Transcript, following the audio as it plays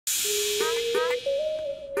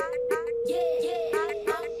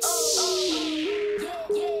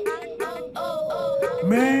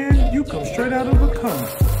Man, you come straight out of a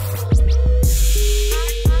comic.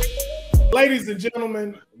 Ladies and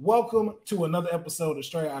gentlemen, welcome to another episode of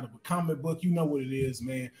Straight Out of a Comic Book. You know what it is,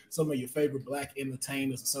 man. Some of your favorite black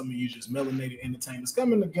entertainers and some of you just melanated entertainers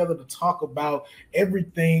coming together to talk about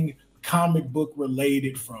everything comic book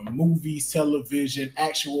related, from movies, television,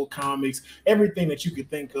 actual comics, everything that you could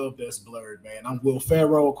think of that's blurred, man. I'm Will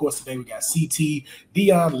Pharaoh. Of course, today we got CT,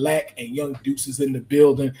 Dion, Lack, and Young Deuces in the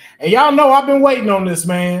building. And y'all know I've been waiting on this,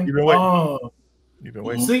 man. You've been waiting. You've been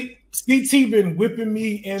waiting. See, CT been whipping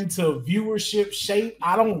me into viewership shape.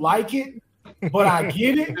 I don't like it, but I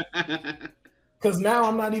get it. Because now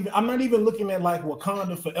I'm not even looking at like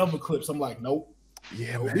Wakanda Forever clips. I'm like, nope.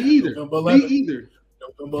 Yeah, man. Me either.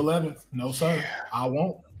 November 11th. No, sir. Yeah. I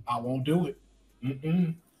won't do it.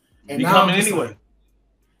 And now coming anyway. Like,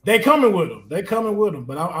 they coming with them.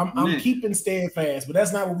 But I'm keeping steadfast. But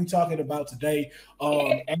that's not what we're talking about today.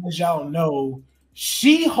 As y'all know,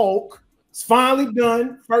 She-Hulk is finally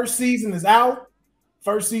done. First season is out.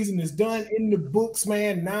 First season is done in the books,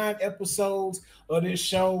 man. 9 episodes of this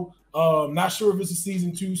show. Not sure if it's a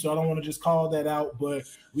season 2, so I don't want to just call that out, but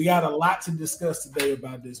we got a lot to discuss today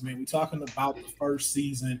about this, man. We're talking about the first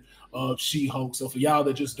season of She-Hulk. So for y'all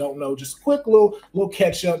that just don't know, just a quick little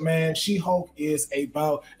catch up, man. She-Hulk is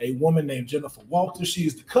about a woman named Jennifer Walters. She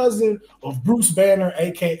is the cousin of Bruce Banner,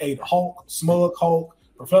 aka the Hulk, Smug Hulk,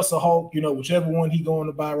 Professor Hulk, whichever one he going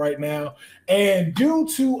by right now. And due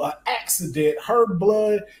to an accident, her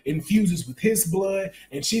blood infuses with his blood,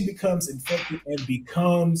 and she becomes infected and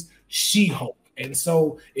becomes She-Hulk. And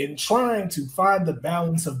so in trying to find the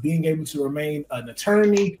balance of being able to remain an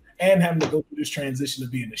attorney and having to go through this transition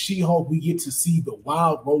of being a She-Hulk, we get to see the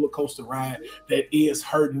wild roller coaster ride that is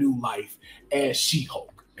her new life as She-Hulk.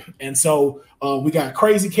 And so we got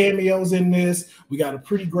crazy cameos in this. We got a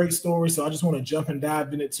pretty great story. So I just want to jump and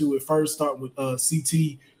dive into it first. Start with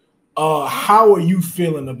CT. How are you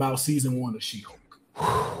feeling about season 1 of She-Hulk?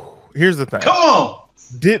 Here's the thing. Come on.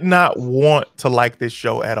 Did not want to like this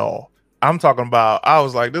show at all. I'm talking about, I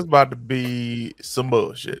was like, this is about to be some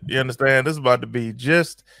bullshit. You understand? This is about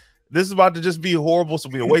to just be horrible. So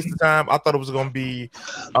be a waste of time. I thought it was going to be,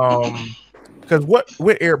 because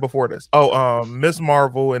what aired before this? Miss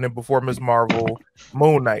Marvel, and then before Miss Marvel,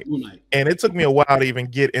 Moon Knight. And it took me a while to even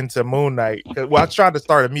get into Moon Knight. Well, I tried to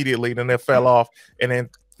start immediately, then it fell off. And then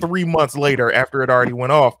 3 months later, after it already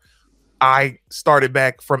went off, I started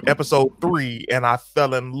back from episode 3, and I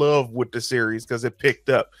fell in love with the series because it picked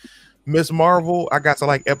up. Miss Marvel, I got to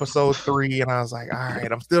like episode 3, and I was like, all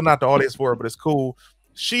right, I'm still not the audience for it, but it's cool.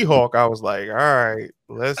 She-Hulk, I was like, all right,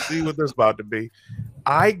 let's see what this is about to be.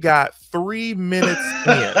 I got 3 minutes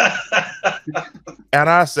in, and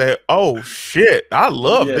I said, oh, shit, I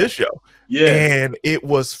love this show. Yeah. And it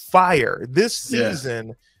was fire. This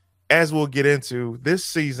season, as we'll get into, this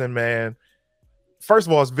season, man, first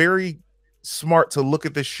of all, it's very smart to look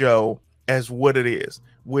at the show as what it is,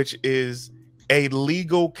 which is a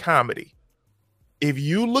legal comedy. If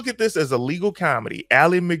you look at this as a legal comedy,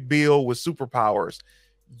 Ally McBeal with superpowers,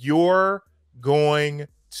 you're going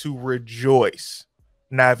to rejoice.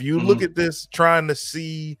 Now, if you look at this trying to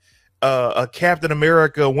see a Captain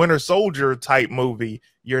America Winter Soldier type movie,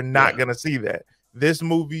 you're not going to see that. This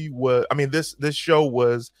movie was, this show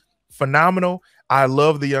was phenomenal. I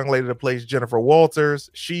love the young lady that plays Jennifer Walters.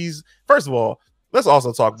 She's, first of all, let's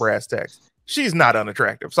also talk brass tacks. She's not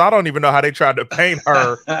unattractive. So I don't even know how they tried to paint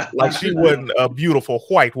her like she wasn't a beautiful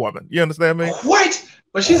white woman. You understand me? White,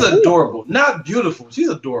 but she's adorable. Not beautiful. She's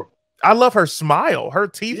adorable. I love her smile. Her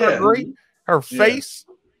teeth are great. Her face.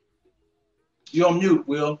 You on mute,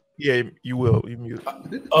 Will. Yeah, you will. You mute.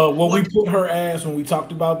 When we put her as, when we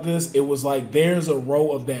talked about this, it was like there's a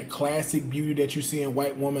row of that classic beauty that you see in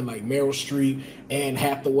white woman like Meryl Streep, Anne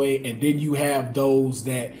Hathaway, and then you have those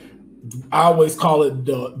that I always call it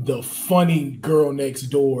the funny girl next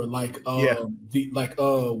door, like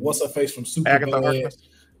what's her face from Superbad?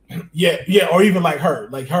 Yeah, or even like her.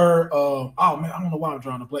 Oh man, I don't know why I'm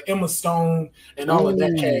drawing to play Emma Stone and all of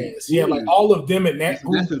that cast. Yeah, like all of them in that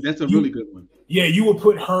group. That's a really good one. Yeah, you would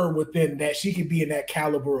put her within that. She could be in that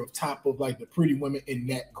caliber of top of like the pretty women in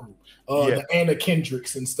that group. The Anna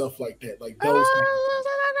Kendricks and stuff like that. Like those.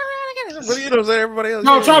 But you know, everybody else.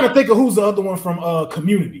 No, I'm trying to think of who's the other one from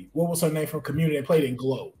Community. What was her name from Community that played in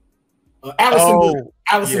Glow?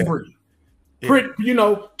 Allison Brie. Pretty,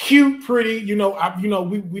 cute, pretty.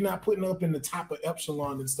 We not putting up in the top of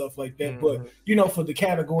epsilon and stuff like that. But for the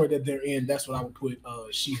category that they're in, that's what I would put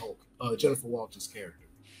She-Hulk, Jennifer Walters' character.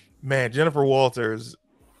 Man, Jennifer Walters.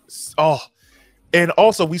 And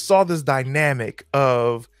also we saw this dynamic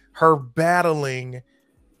of her battling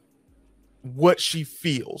what she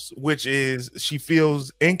feels, which is she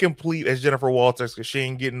feels incomplete as Jennifer Walters because she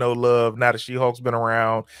ain't getting no love now that She-Hulk's been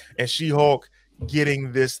around, and She-Hulk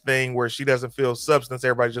getting this thing where she doesn't feel substance.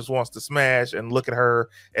 Everybody just wants to smash and look at her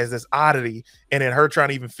as this oddity, and then her trying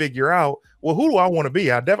to even figure out, well, who do I want to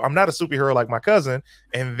be? I'm not a superhero like my cousin.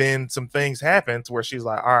 And then some things happen to where she's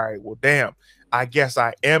like, all right, well, damn, I guess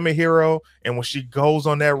I am a hero. And when she goes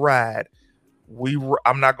on that ride,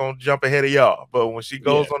 I'm not gonna jump ahead of y'all, but when she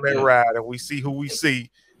goes on that ride and we see who we see,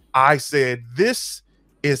 I said, this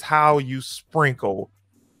is how you sprinkle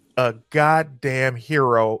a goddamn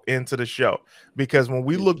hero into the show. Because when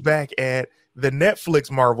we look back at the Netflix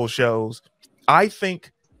Marvel shows, I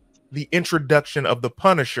think the introduction of the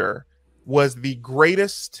Punisher was the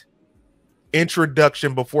greatest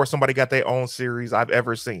introduction before somebody got their own series I've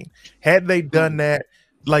ever seen. Had they done that,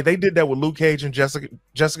 like they did that with Luke Cage and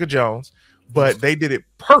Jessica Jones, but they did it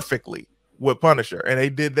perfectly with Punisher, and they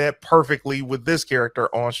did that perfectly with this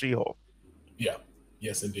character on She-Hulk. Yeah.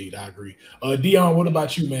 Yes, indeed. I agree. Dion, what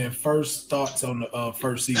about you, man? First thoughts on the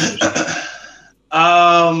first season?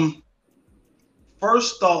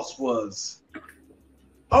 First thoughts was,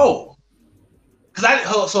 because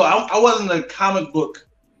I wasn't a comic book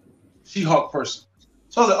She-Hulk person,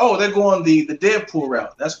 so I was like, they're going the Deadpool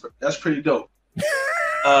route. That's pretty dope. Because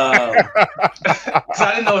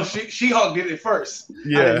I didn't know if She-Hulk did it first.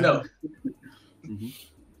 Yeah. I didn't know.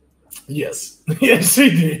 Yes, yes, she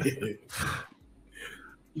did.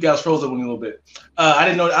 You guys froze up a little bit. I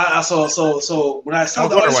didn't know. I saw. So when I saw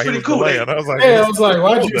that, it's pretty cool. I was like,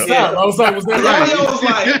 why'd you stop? I was like, was that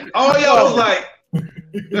right? All y'all was like.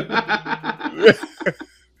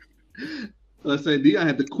 Let's say Dion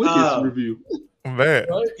had the quickest review. Man.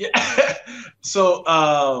 Yeah. So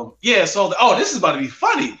this is about to be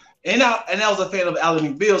funny. And I was a fan of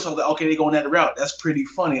Alan McBeal, so I was like, okay, they're going that route. That's pretty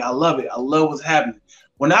funny. I love it. I love what's happening.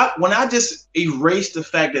 When I just erased the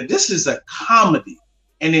fact that this is a comedy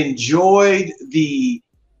and enjoyed the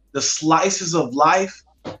slices of life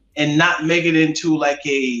and not make it into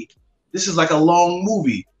this is like a long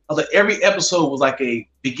movie. I was like, every episode was like a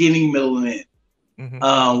beginning, middle, and end.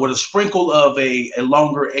 With a sprinkle of a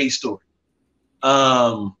longer A story.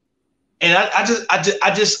 And I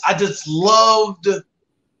just loved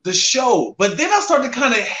the show. But then I started to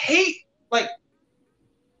kind of hate, like,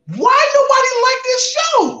 why nobody liked this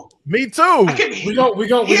show? Me too. We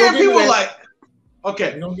gonna hear people that. like,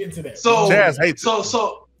 okay, we don't get into that. So Jazz hates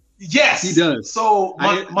so yes, he does. So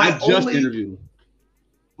I just interviewed him.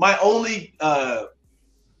 My only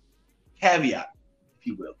caveat, if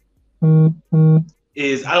you will,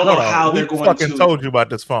 is I don't know how they're going to. We fucking told you about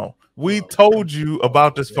this phone. We told you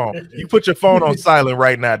about this phone. You put your phone on silent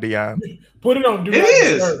right now, Dion. Put it on. It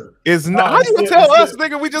is. It's not. How you gonna tell us,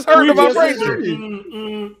 nigga? We just heard the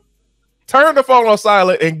vibration. Turn the phone on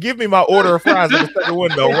silent and give me my order of fries in the second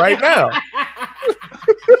window right now.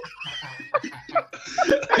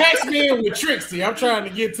 Patch me in with Trixie. I'm trying to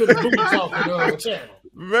get to the booty talking channel.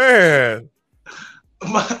 Man.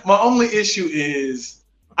 My only issue is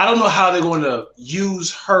I don't know how they're going to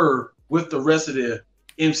use her with the rest of the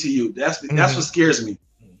MCU. That's what scares me.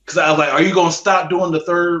 Because I was like, are you going to stop doing the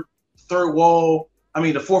fourth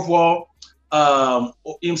wall?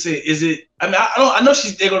 You know, say, is it? I mean, I know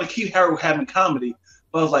they're going to keep her having comedy,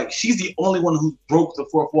 but I was like, she's the only one who broke the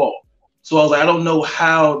fourth wall. So I was like, I don't know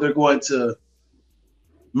how they're going to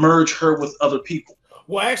merge her with other people.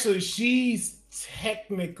 Well, actually, she's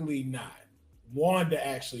technically not. Wanda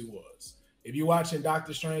actually was. If you're watching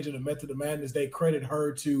Doctor Strange and the Method of Madness, they credit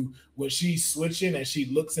her to when she's switching and she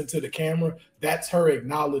looks into the camera. That's her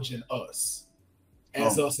acknowledging us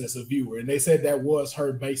as a viewer. And they said that was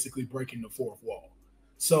her basically breaking the fourth wall.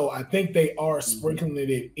 So I think they are sprinkling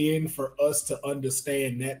it in for us to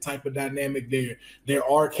understand that type of dynamic there. There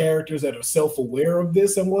are characters that are self-aware of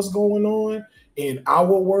this and what's going on in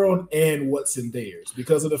our world and what's in theirs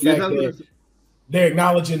because of the fact that they're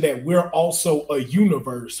acknowledging that we're also a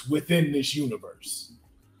universe within this universe.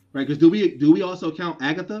 Right, because do we also count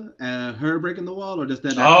Agatha her breaking the wall, or does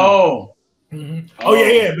that? Oh,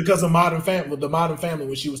 yeah, because of the Modern Family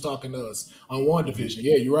when she was talking to us on WandaVision.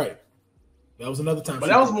 Yeah, you're right. That was another time. But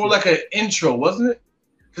that was more like an intro, wasn't it?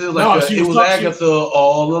 Because it was like it was Agatha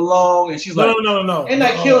all along, and she's like, no, and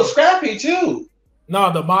that killed Scrappy too.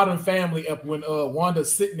 No, the Modern Family when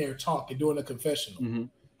Wanda's sitting there talking, doing a confessional. Mm-hmm.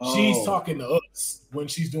 She's talking to us when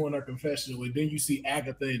she's doing her confessional, and then you see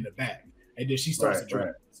Agatha in the back, and then she starts to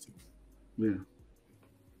drag us too. Yeah,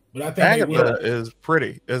 but I think Agatha is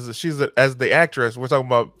pretty. As the actress, we're talking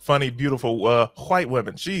about funny, beautiful white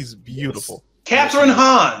women. She's beautiful. Yes. Catherine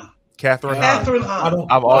Hahn. Catherine Hahn. Catherine Hahn.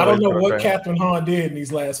 I don't know what Catherine Hahn did in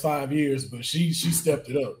these last 5 years, but she stepped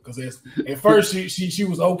it up because at first she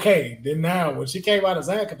was okay. Then now when she came out as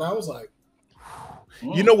Agatha, I was like,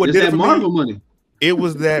 you know what? It's that Marvel money. It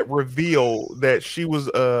was that reveal that she was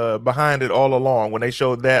behind it all along when they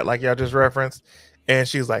showed that, like y'all just referenced, and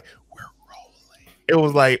she's like, "We're rolling." It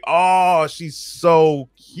was like, oh, she's so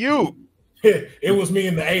cute. It was me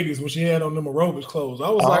in the 80s when she had on them aerobics clothes. I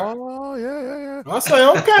was like, oh yeah. I say,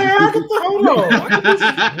 okay, hold on.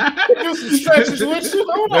 I can do some stretches with you.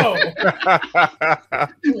 Hold on.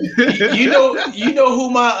 You know who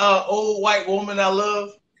my old white woman I love?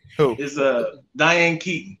 Who is Diane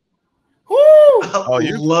Keaton? Woo!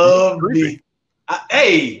 I love me.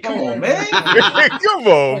 Hey, come on, man. Come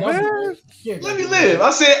on, man. Let me live. I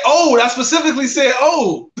said old. I specifically said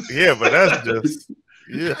old. Yeah, but that's just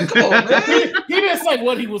Come on, man. He didn't say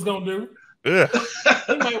what he was gonna do. Yeah.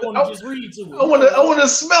 He might want to just read to it. I want to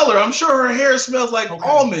smell her. I'm sure her hair smells like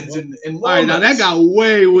almonds and walnuts. All right, now that got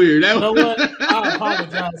way weird. You know what? I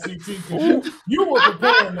apologize, CT, because you were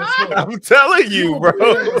preparing this for. I'm telling you,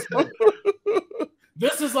 bro.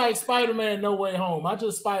 This is like Spider-Man No Way Home. I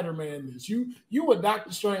just Spider-Man this. You with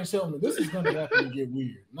Doctor Strange telling me this is gonna happen to get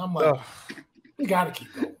weird. And I'm like, we gotta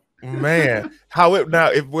keep going. Man,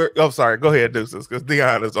 if we're sorry, go ahead, Deuces, because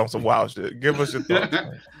Dion is on some wild shit. Give us your thoughts.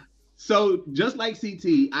 So just like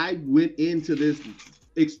CT, I went into this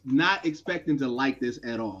not expecting to like this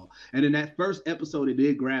at all. And in that first episode, it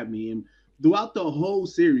did grab me. And throughout the whole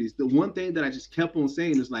series, the one thing that I just kept on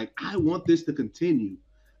saying is like, I want this to continue,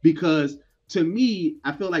 because to me,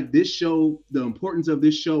 I feel like this show, the importance of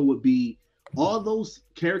this show would be all those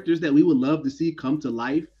characters that we would love to see come to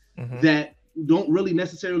life that don't really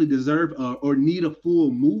necessarily deserve or need a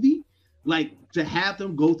full movie. Like to have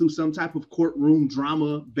them go through some type of courtroom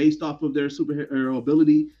drama based off of their superhero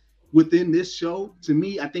ability within this show. To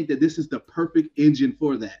me, I think that this is the perfect engine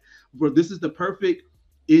for that. This is the perfect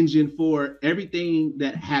engine for everything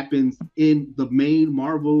that happens in the main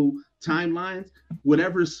Marvel timelines,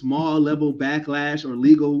 whatever small level backlash or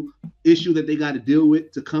legal issue that they got to deal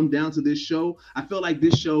with to come down to this show. I feel like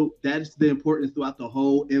this show, that's the importance throughout the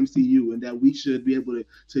whole MCU, and that we should be able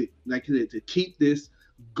to keep this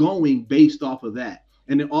going based off of that.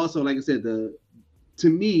 And then also, like I said, to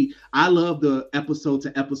me, I love the episode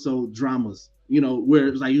to episode dramas, where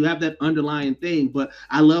it's like you have that underlying thing, but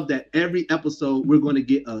I love that every episode we're going to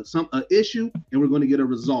get an issue and we're going to get a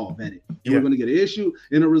resolve at it. And we're going to get an issue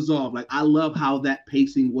and a resolve. Like I love how that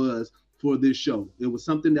pacing was for this show. It was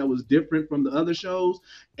something that was different from the other shows,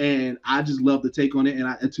 and I just love the take on it.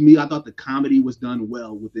 And to me, I thought the comedy was done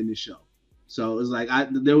well within this show. So it's like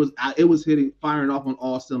it was firing off on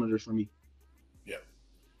all cylinders for me.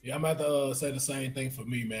 Yeah, I'm about to say the same thing for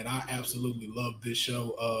me, man. I absolutely love this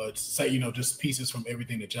show. Just pieces from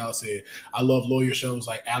everything that y'all said. I love lawyer shows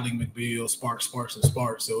like Ally McBeal, Sparks, and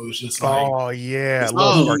Sparks. So it was just like, oh yeah,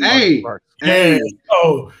 Sparks.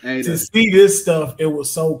 To see this stuff, it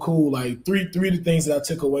was so cool. Like three of the things that I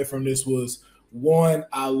took away from this was, one,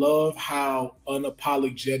 I love how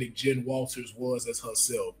unapologetic Jen Walters was as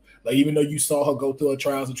herself. Like even though you saw her go through her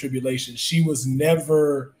trials and tribulations, she was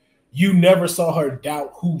never. You never saw her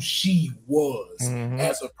doubt who she was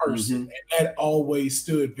as a person. And that always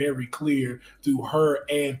stood very clear through her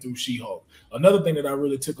and through She-Hulk. Another thing that I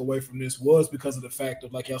really took away from this was because of the fact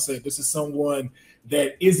of, like y'all said, this is someone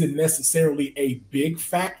that isn't necessarily a big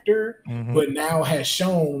factor, but now has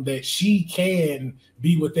shown that she can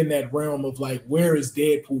be within that realm of like, where is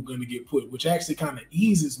Deadpool going to get put? Which actually kind of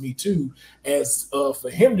eases me too, as for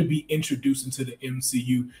him to be introduced into the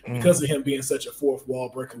MCU because of him being such a fourth wall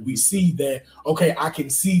breaker. We see that, okay, I can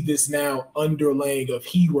see this now underlaying of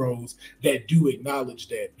heroes that do acknowledge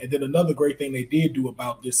that. And then another great thing they did do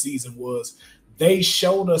about this season was they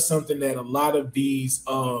showed us something that a lot of these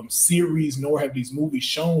series nor have these movies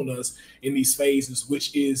shown us in these phases,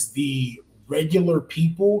 which is the regular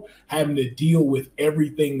people having to deal with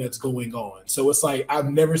everything that's going on. So it's like I've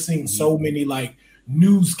never seen so many like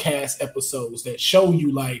newscast episodes that show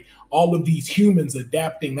you like all of these humans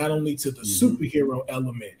adapting not only to the superhero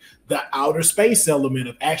element, the outer space element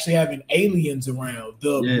of actually having aliens around,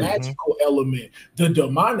 the magical element, the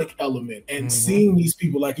demonic element, and seeing these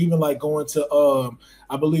people like even like going to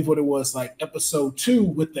I believe what it was like episode 2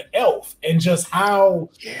 with the elf, and just how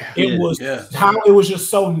it was just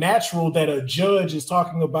so natural that a judge is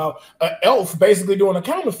talking about an elf basically doing a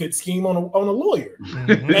counterfeit scheme on a lawyer,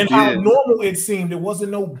 and how normal it seemed. It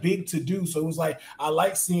wasn't no big to do. So it was like I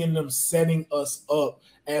like seeing them setting us up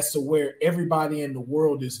as to where everybody in the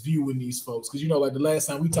world is viewing these folks. Because, like the last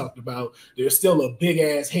time we talked about, there's still a big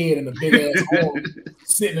ass head and a big ass arm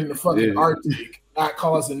sitting in the fucking Arctic. not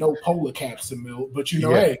causing no polar caps to melt. But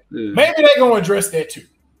hey, maybe they're gonna address that too.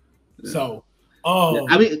 Yeah. So,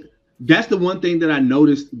 I mean, that's the one thing that I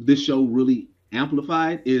noticed this show really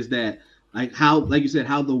amplified is that. Like you said,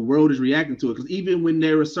 how the world is reacting to it. Because even when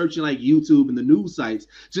they were searching like YouTube and the news sites,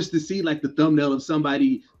 just to see like the thumbnail of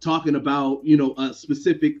somebody talking about, a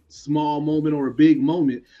specific small moment or a big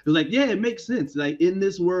moment, it's like, yeah, it makes sense. Like in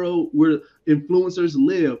this world where influencers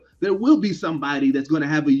live, there will be somebody that's going to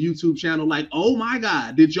have a YouTube channel like, oh my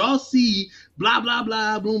God, did y'all see blah, blah,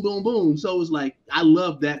 blah, boom, boom, boom. So it's like, I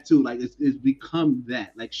love that too. Like it's become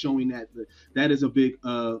that, like showing that is a big,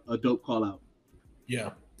 a dope call out.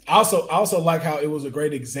 Yeah. I also like how it was a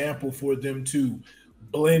great example for them to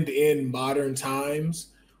blend in modern times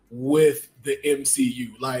with the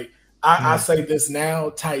MCU. Like I say this now,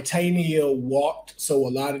 Titania walked, so a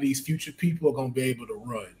lot of these future people are gonna be able to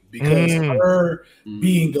run because her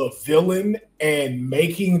being a villain and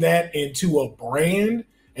making that into a brand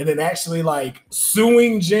and then actually like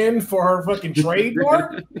suing Jen for her fucking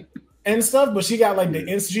trademark and stuff. But she got like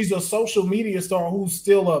she's a social media star who's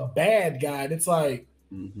still a bad guy. And it's like,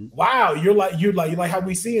 wow, you're like how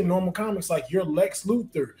we see in normal comics, like you're Lex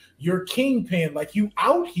Luthor, you're Kingpin, like you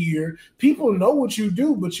out here, people know what you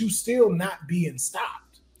do, but you still not being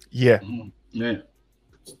stopped. Yeah.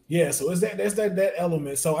 Yeah, so that's that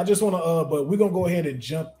element. So I just want to but we're gonna go ahead and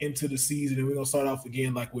jump into the season and we're gonna start off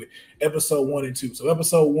again like with episode 1 and 2. So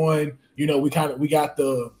episode 1, we got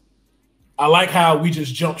I like how we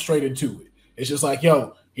just jump straight into it. It's just like,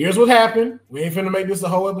 yo, here's what happened. We ain't finna make this a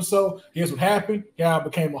whole episode. Here's what happened. Yeah, I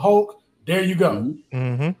became a Hulk. There you go.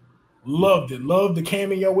 Loved it. Loved the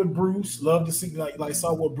cameo with Bruce. Loved to see like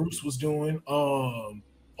saw what Bruce was doing.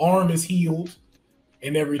 Arm is healed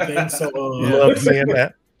and everything. So love seeing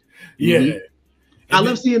that. Yeah. I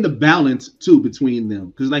love seeing the balance too between them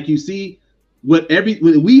because like you see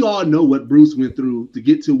we all know what Bruce went through to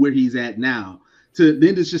get to where he's at now. To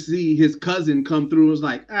then to just see his cousin come through was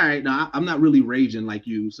like, all right, no, I'm not really raging like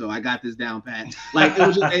you, so I got this down pat. Like it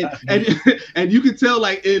was just, and you could tell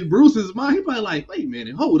like in Bruce's mind, he probably like, wait a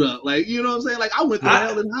minute, hold up, like you know what I'm saying? Like I went through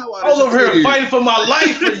hell and high water. I was over here fighting for my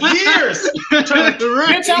life for years. Bitch,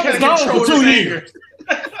 I was gone for 2 years.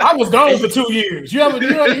 I was gone for 2 years. You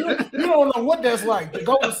don't know what that's like to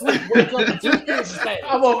go to sleep, wake up for 2 years.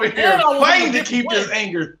 I'm over here fighting to keep this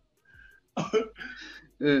anger.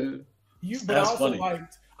 But I also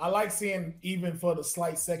like seeing even for the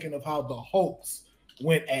slight second of how the Hulks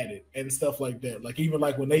went at it and stuff like that. Like even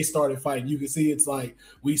like when they started fighting, you can see it's like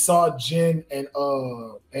we saw Jen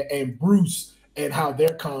and Bruce and how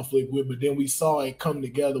their conflict went, but then we saw it come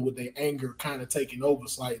together with their anger kind of taking over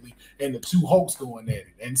slightly and the two Hulks going at it.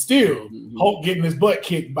 And still Hulk getting his butt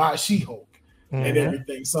kicked by She-Hulk and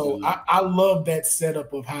everything. So I love that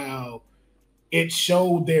setup of how it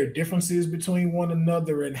showed their differences between one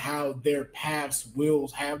another and how their paths will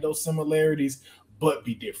have those similarities, but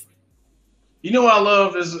be different. You know what I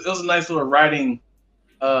love? It was a nice little writing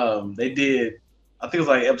they did. I think it was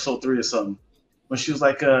like episode 3 or something. When she was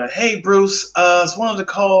like, hey, Bruce, just wanted to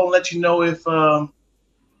call and let you know if I'm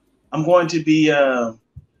going to be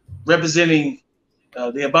representing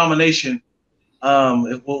the Abomination.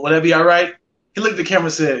 Would that be all right? He looked at the camera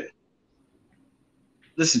and said,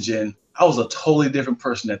 listen, Jen, I was a totally different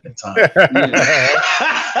person at that time.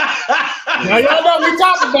 Now y'all know we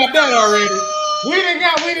talked about that already. We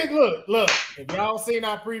didn't look. If y'all seen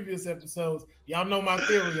our previous episodes, y'all know my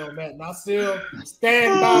theory on that, and I still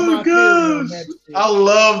stand by my theory on that. I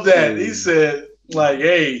love that. He said, like,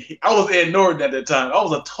 hey, I was Ed Norton at that time. I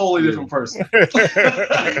was a totally different person.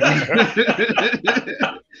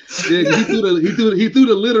 he threw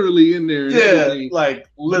the literally in there. Yeah, like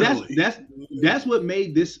literally. That's what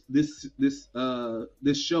made this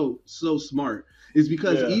show so smart. Is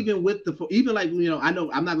because even like I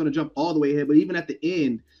know I'm not going to jump all the way ahead, but even at the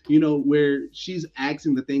end, where she's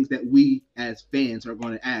asking the things that we as fans are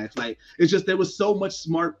going to ask, like it's just there was so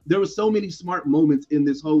many smart moments in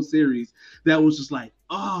this whole series that was just like,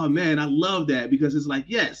 oh man, I love that because it's like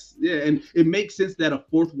and it makes sense that a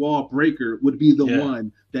fourth wall breaker would be the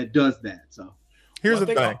one that does that. So here's the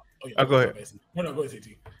thing. Go ahead. No, go ahead,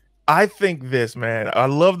 CT. I think this, man. I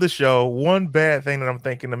love the show. One bad thing that I'm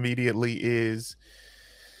thinking immediately is,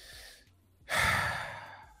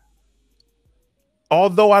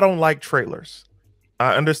 although I don't like trailers,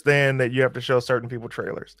 I understand that you have to show certain people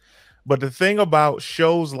trailers. But the thing about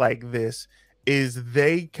shows like this is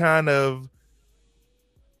they kind of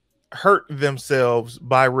hurt themselves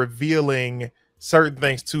by revealing certain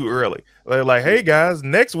things too early. They're like, hey guys,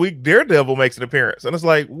 next week Daredevil makes an appearance. And it's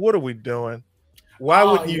like, what are we doing? Why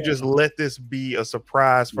wouldn't you just let this be a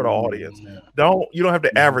surprise for the audience? You don't have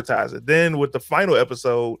to advertise it. Then with the final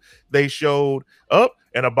episode, they showed up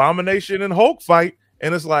an Abomination and Hulk fight,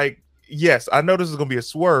 and it's like, yes, I know this is gonna be a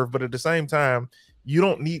swerve, but at the same time, you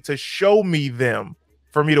don't need to show me them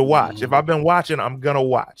for me to watch. If I've been watching, I'm gonna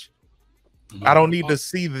watch. I don't need to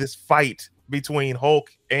see this fight between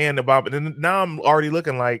Hulk and Abomination. And now I'm already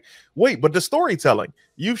looking like, wait, but the storytelling.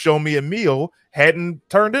 You've shown me Emil hadn't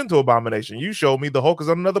turned into Abomination. You showed me the Hulk is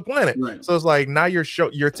on another planet. Right. So it's like now you're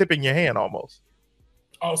tipping your hand almost.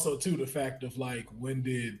 Also, too, the fact of like, when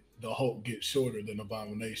did the Hulk get shorter than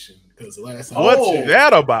Abomination? Because the last time what's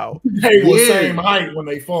that about? They were same height when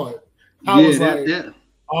they fought. I was like,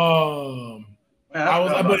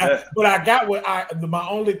 but I got what my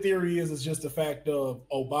only theory is just the fact of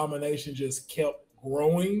Abomination just kept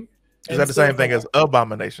growing. Is that the same thing as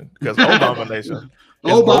Abomination? Because Abomination.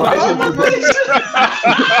 Obama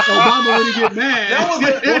when he get mad. That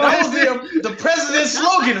was the president's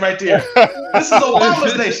slogan right there. This is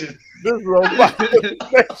Obama's nation. This is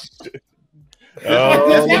Obama's nation.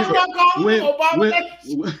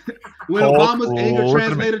 When Obama's anger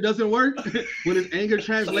translator doesn't work, when his anger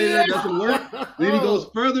translator doesn't work, then he goes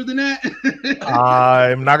further than that.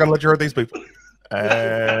 I'm not gonna let you hurt these people,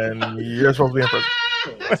 and you're supposed to be in prison.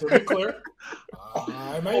 So be clear.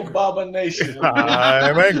 I'm angry. Abomination.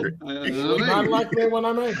 I'm angry. You would not like me when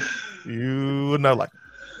I'm angry. You would not like me.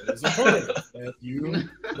 It's important that you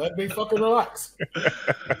let me fucking relax.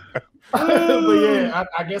 But yeah,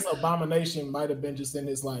 I guess Abomination might have been just in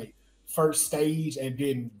his like first stage and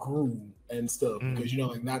then grew and stuff because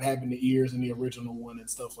like not having the ears in the original one and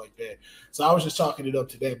stuff like that. So I was just chalking it up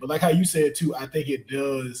to that. But like how you said too, I think it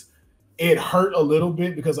does. It hurt a little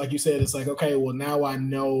bit because, like you said, it's like, okay, well, now I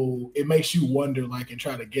know. It makes you wonder, like, and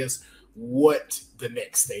try to guess what the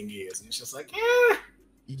next thing is. And it's just like,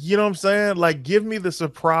 you know what I'm saying? Like, give me the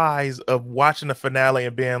surprise of watching the finale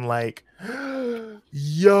and being like,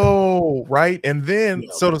 yo, right? And then,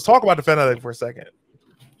 so to talk about the finale for a second,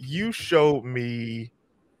 you showed me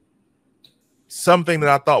something that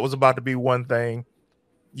I thought was about to be one thing.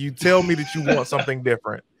 You tell me that you want something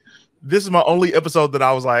different. This is my only episode that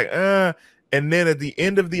I was like, and then at the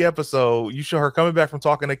end of the episode, you show her coming back from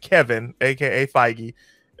talking to Kevin, aka Feige,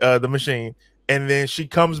 the machine, and then she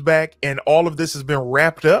comes back, and all of this has been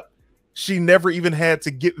wrapped up. She never even had to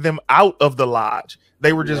get them out of the lodge.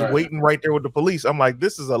 They were just waiting right there with the police. I'm like,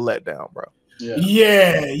 this is a letdown, bro.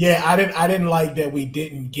 Yeah. I didn't like that we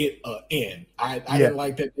didn't get an end. I didn't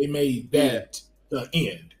like that they made that the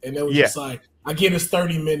end, and it was just like. I get it's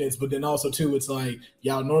 30 minutes, but then also too, it's like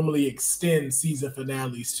y'all normally extend season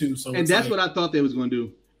finales too. So and that's like, what I thought they was going to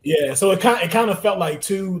do. Yeah, so it kind of felt like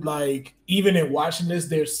too, like even in watching this,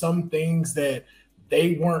 there's some things that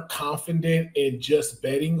they weren't confident in just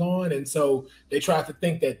betting on, and so they tried to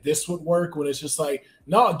think that this would work when it's just like,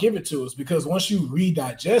 no, give it to us, because once you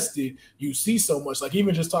redigest it, you see so much. Like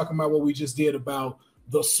even just talking about what we just did about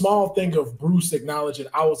the small thing of Bruce acknowledging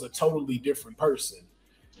I was a totally different person.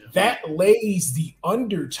 That lays the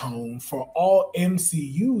undertone for all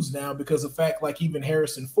MCUs now because of the fact, like even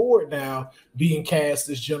Harrison Ford now being cast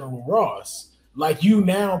as General Ross, like you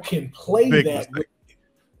now can play that.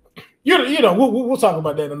 We'll talk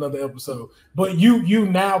about that in another episode. But you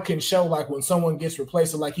now can show like when someone gets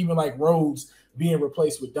replaced, like even like Rhodes being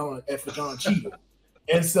replaced with Don Cheadle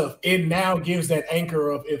and stuff. It now gives that anchor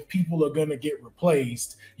of if people are gonna get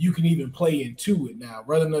replaced, you can even play into it now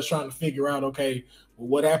rather than us trying to figure out, okay, well,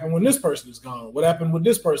 what happened when this person is gone? What happened when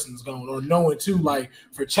this person is gone? Or knowing too, like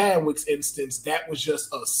for Chadwick's instance, that was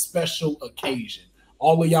just a special occasion.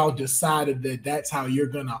 All of y'all decided that that's how you're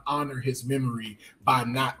gonna honor his memory by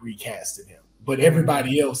not recasting him, but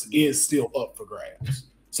everybody else is still up for grabs.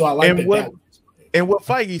 So I like that. And what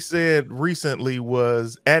Feige said recently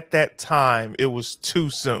was at that time, it was too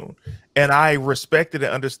soon. And I respected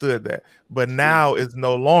and understood that. But now it's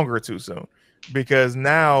no longer too soon because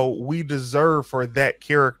now we deserve for that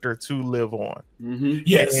character to live on.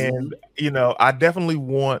 Yes. And, I definitely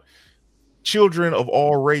want children of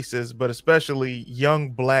all races, but especially young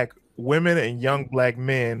Black women and young Black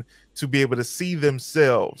men to be able to see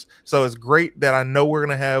themselves. So it's great that I know we're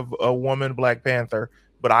going to have a woman Black Panther,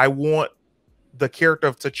 but I want the character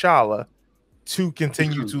of T'Challa to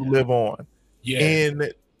continue to live on in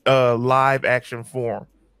live action form.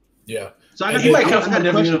 Yeah. So he might come from a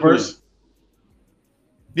different universe.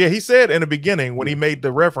 Yeah, he said in the beginning when he made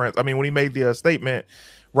the reference, when he made the statement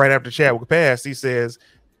right after Chadwick passed, he says,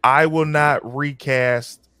 I will not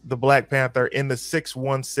recast the Black Panther in the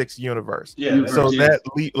 616 universe. Yeah. So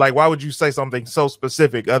why would you say something so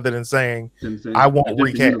specific other than saying I won't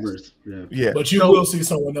recast? Yeah. But you will see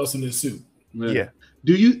someone else in this suit. Yeah.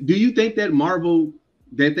 Do you think that Marvel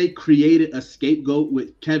that they created a scapegoat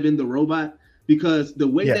with Kevin the robot? Because the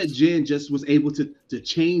way that Jen just was able to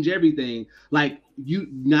change everything, like you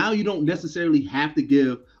don't necessarily have to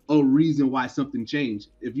give a reason why something changed.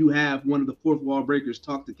 If you have one of the fourth wall breakers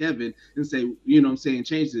talk to Kevin and say, you know what I'm saying,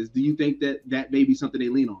 change this, do you think that may be something they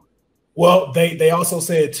lean on? Well, they also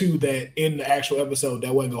said too that in the actual episode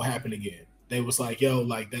that wasn't gonna happen again. They was like, yo,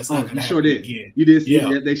 like that's not gonna happen again. You did see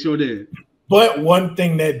that, they sure did. But one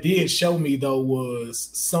thing that did show me though was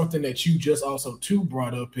something that you just also too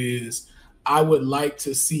brought up is I would like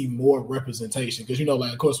to see more representation because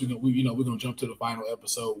like of course we're gonna jump to the final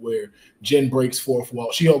episode where Jen breaks fourth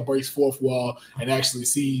wall. She-Hulk breaks fourth wall and actually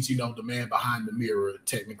sees the man behind the mirror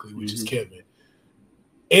technically, which is Kevin.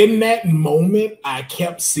 In that moment, I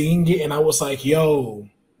kept seeing it and I was like, yo,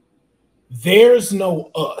 there's no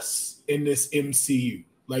us in this MCU.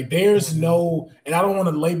 Like there's no, and I don't want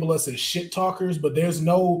to label us as shit talkers, but there's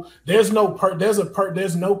no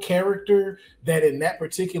character that in that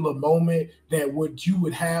particular moment that you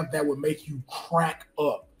would have that would make you crack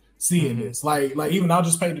up seeing this. Like even I'll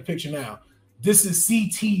just paint the picture now. This is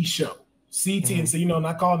CT's show. CT, and so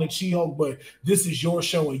not calling it She-Hulk, but this is your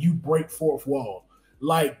show and you break fourth wall.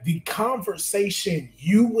 Like the conversation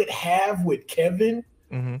you would have with Kevin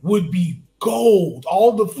would be gold.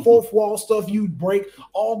 All the fourth wall stuff you'd break,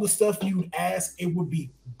 all the stuff you'd ask, it would be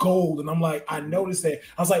gold. And I'm like, I noticed that.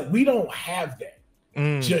 I was like, we don't have that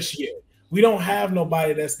just yet. We don't have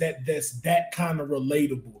nobody that's that kind of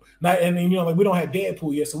relatable. Like we don't have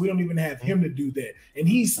Deadpool yet, so we don't even have him to do that. And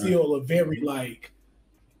he's still a very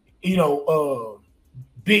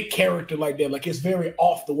big character like that. Like it's very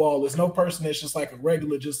off the wall. There's no person that's just like a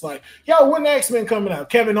regular, just like, yo, when the X-Men coming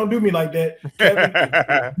out? Kevin, don't do me like that. Kevin,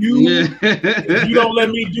 if you don't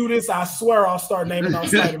let me do this, I swear I'll start naming out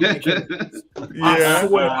Spider-Man characters. I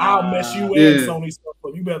swear I'll mess you and Sony stuff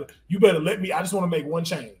up. You better let me. I just want to make one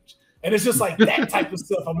change. And it's just like that type of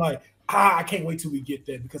stuff. I'm like, I can't wait till we get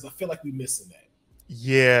that because I feel like we're missing that.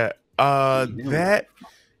 Yeah.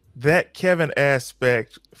 That Kevin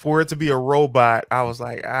aspect, for it to be a robot, I was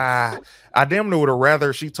like, I damn near would have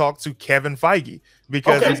rather she talked to Kevin Feige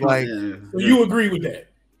because it's like. So you agree with that?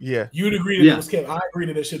 Yeah. You'd agree that it was Kevin. I agree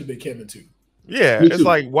that it should have been Kevin too. Yeah. It's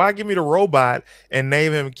like, why give me the robot and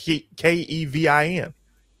name him Kevin?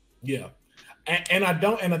 Yeah. And I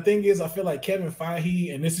don't, and the thing is, I feel like Kevin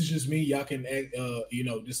Feige, and this is just me, y'all can,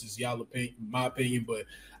 this is y'all opinion, my opinion, but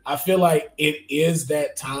I feel like it is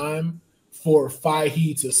that time for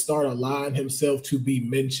Feige to start allowing himself to be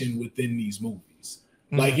mentioned within these movies.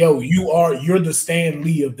 Like, yo, you're the Stan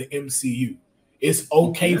Lee of the MCU. It's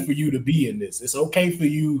okay for you to be in this. It's okay for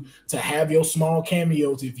you to have your small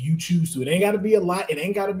cameos if you choose to. It ain't got to be a lot. It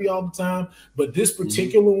ain't got to be all the time. But this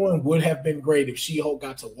particular one would have been great if She-Hulk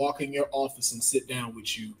got to walk in your office and sit down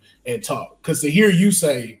with you and talk. Because to hear you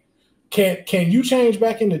say, can you change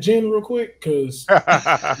back into Jen real quick? Because you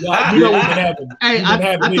know what's happening.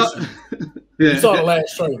 You saw the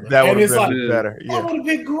last trailer. That would have been better. Yeah. That would have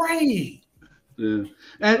been great. Yeah,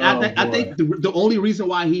 and I think the only reason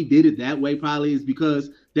why he did it that way probably is because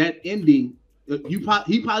that ending, he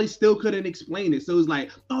probably still couldn't explain it. So it's like,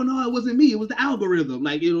 oh no, it wasn't me. It was the algorithm.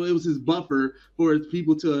 Like it was his buffer for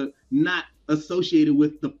people to not associate it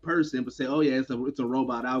with the person, but say, oh yeah, it's a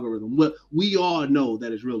robot algorithm. But we all know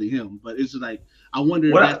that it's really him. But it's just like, I wonder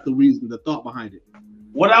if that's the reason, the thought behind it.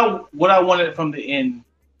 What I wanted from the end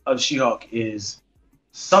of She-Hulk is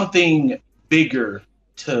something bigger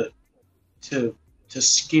to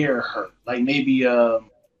scare her, like maybe I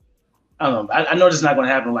don't know. I know this is not going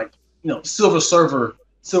to happen. Like Silver Surfer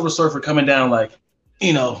coming down, like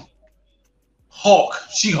She-Hulk.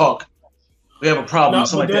 We have a problem,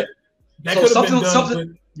 something like that.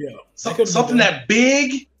 So something that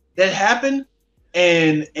big that happened,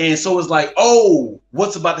 and so it's like, oh,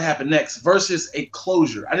 what's about to happen next? Versus a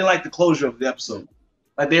closure. I didn't like the closure of the episode.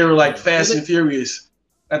 Like they were like Fast and Furious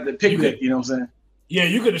at the picnic. You know what I'm saying? Yeah,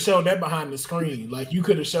 you could have showed that behind the screen. Like you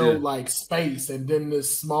could have showed like space and then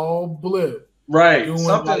this small blip. Right. Doing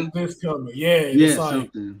something like this coming. Yeah. It's like,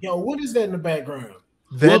 yo, what is that in the background?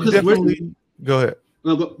 That definitely go ahead.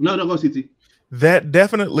 No, go CT. That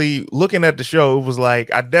definitely, looking at the show, it was like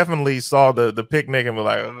I definitely saw the picnic and was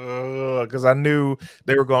like, because I knew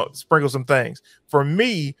they were going to sprinkle some things. For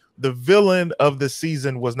me, the villain of the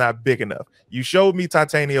season was not big enough. You showed me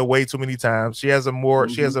Titania way too many times. She has a more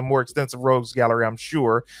extensive rogues gallery, I'm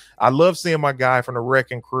sure. I love seeing my guy from the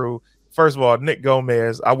Wrecking Crew. First of all, Nick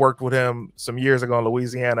Gomez, I worked with him some years ago in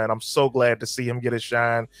Louisiana, and I'm so glad to see him get a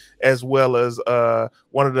shine, as well as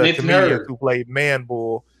one of the comedians who played Man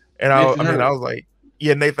Bull. And I was like,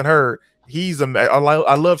 yeah, Nathan Hurd.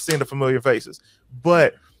 I love seeing the familiar faces,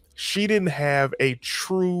 but she didn't have a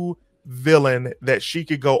true villain that she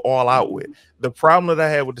could go all out with. The problem that I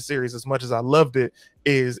had with the series, as much as I loved it,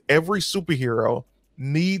 is every superhero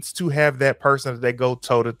needs to have that person that they go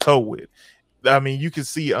toe to toe with. I mean, you can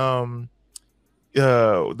see the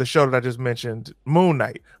show that I just mentioned, Moon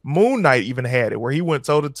Knight even had it where he went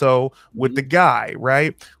toe to toe with the guy,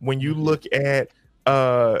 right? When you look at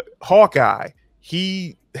Hawkeye,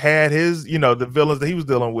 he had his, the villains that he was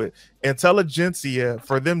dealing with. Intelligentsia,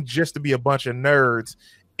 for them just to be a bunch of nerds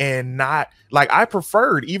and not like, I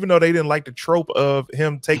preferred, even though they didn't like the trope of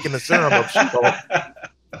him taking the serum of She-Hulk,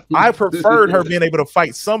 I preferred her being able to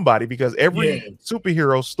fight somebody, because every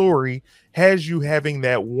superhero story has you having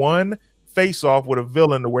that one face off with a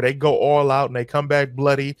villain where they go all out and they come back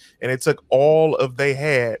bloody, and it took all that they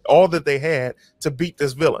had to beat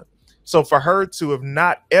this villain. So for her to have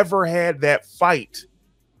not ever had that fight,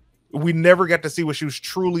 we never got to see what she was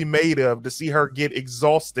truly made of, to see her get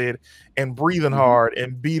exhausted and breathing hard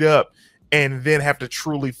and beat up and then have to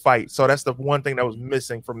truly fight. So that's the one thing that was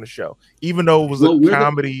missing from the show, even though it was a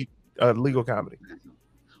comedy, legal comedy.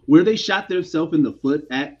 Where they shot themselves in the foot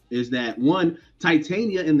at is that, one,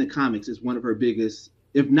 Titania in the comics is one of her biggest,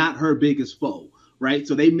 if not her biggest foe, right?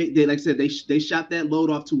 So they like I said, they shot that load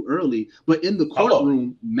off too early. But in the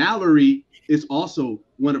courtroom, Mallory is also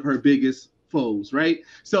one of her biggest foes, right?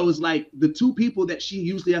 So it's like the two people that she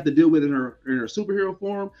usually have to deal with in her superhero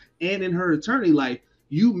form and in her attorney life,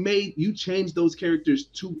 you changed those characters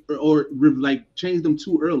changed them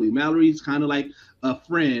too early. Mallory's kind of like a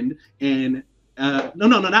friend, and no,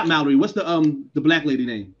 not Mallory. What's the black lady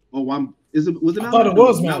name? Oh, was it Mallory? I thought it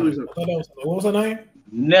was Mallory. What was her name?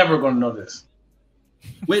 Never gonna know this.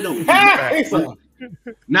 Wait, no.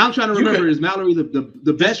 Now I'm trying to remember. Is Mallory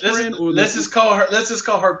the best friend, or let's just call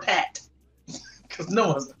her Pat? Because no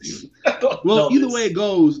one's. Well, either way it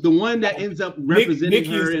goes, the one that ends up representing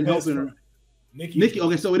her and helping her. Nikki.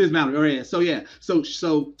 Okay, so it is Mallory. All right, so yeah,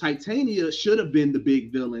 so Titania should have been the big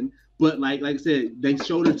villain, but like I said, they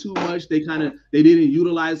showed her too much. They didn't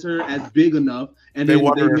utilize her as big enough, and they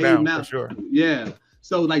watered her down for sure. Yeah,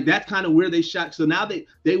 so like that's kind of where they shot. So now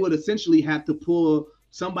they would essentially have to pull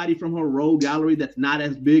somebody from her rogue gallery that's not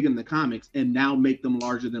as big in the comics and now make them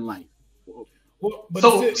larger than life. Well, but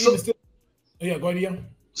still, yeah, go ahead, Dion.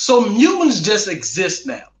 So mutants just exist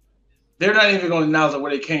now. They're not even going to announce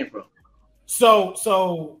where they came from.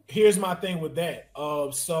 So here's my thing with that.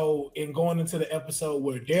 So in going into the episode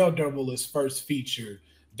where Daredevil is first featured,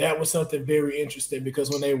 that was something very interesting, because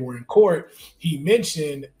when they were in court, he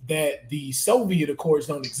mentioned that the Soviet Accords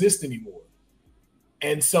don't exist anymore.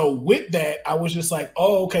 And so with that, I was just like,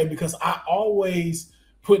 oh, okay, because I always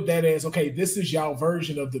put that as, okay, this is y'all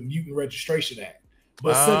version of the Mutant Registration Act.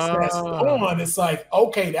 But since that's gone, it's like,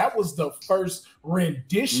 okay, that was the first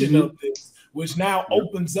rendition of this, which now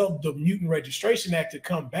opens up the Mutant Registration Act to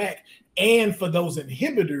come back, and for those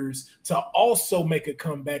inhibitors to also make a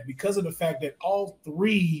comeback, because of the fact that all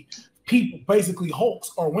three people, basically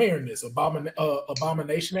Hulks, are wearing this.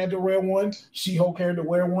 Abomination had to wear one, She-Hulk had to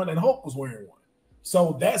wear one, and Hulk was wearing one.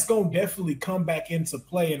 So that's going to definitely come back into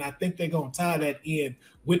play, and I think they're going to tie that in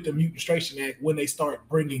with the Mutant Registration Act when they start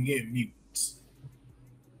bringing in mutants.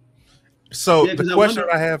 So the question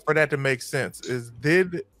I have for that to make sense is,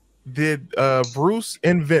 did Bruce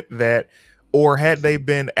invent that, or had they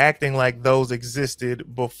been acting like those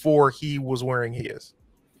existed before he was wearing his?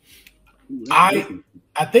 I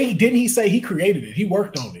think, didn't he say he created it? He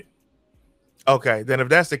worked on it. Okay, then if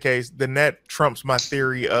that's the case, then that trumps my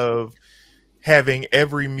theory of having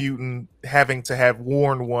every mutant having to have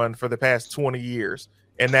worn one for the past 20 years,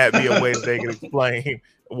 and that be a way that they can explain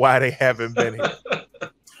why they haven't been here.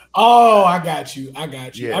 Oh, I got you.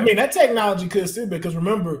 Yeah. I mean, that technology could still be, because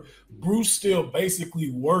remember, Bruce still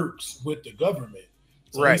basically works with the government.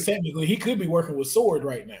 So right. Technically, he could be working with Sword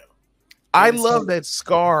right now. I love that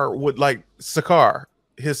Scar would, like, Sakaar,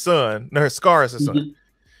 his son. No, Scar is his son.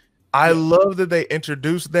 I love that they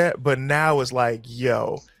introduced that, but now it's like,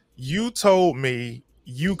 yo, you told me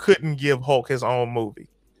you couldn't give Hulk his own movie.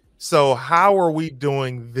 So how are we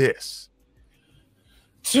doing this?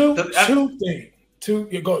 Two things. Go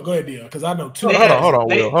ahead, Dion, because I know two. Hold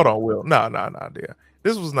on, Will. No, Dion.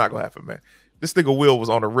 This was not gonna happen, man. This nigga Will was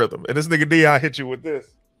on a rhythm, and this nigga Dion hit you with this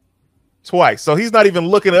twice. So he's not even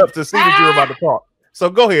looking up to see that you're about to talk.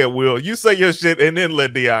 So go ahead, Will. You say your shit and then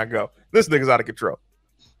let Dion go. This nigga's out of control.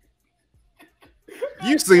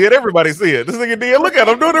 You see it, everybody see it. This nigga Dion, look at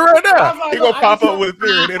him doing it right now. He gonna pop up with a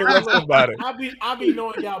theory and interrupt somebody. I be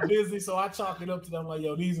knowing y'all busy, so I chalk it up to them like,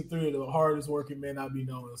 yo, these are 3 of the hardest working men I be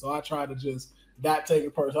knowing. So I try to just not take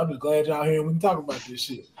it personal. I'm just glad y'all here and we can talk about this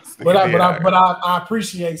shit. But I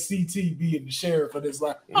appreciate CT being the sheriff of this.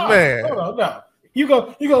 Like, oh, man, hold on, no. You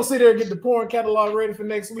go sit there and get the porn catalog ready for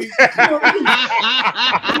next week.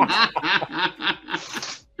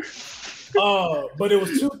 But it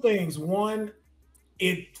was 2 things. One,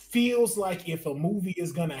 it feels like if a movie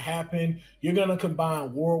is gonna happen, you're gonna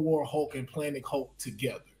combine World War Hulk and Planet Hulk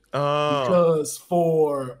together. Because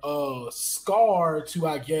for Scar to,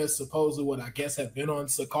 I guess, supposedly what I guess have been on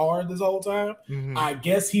Sakaar this whole time, I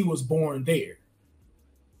guess he was born there.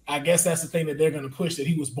 I guess that's the thing that they're gonna push, that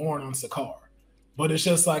he was born on Sakaar. But it's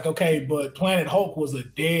just like, okay, but Planet Hulk was a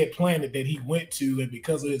dead planet that he went to, and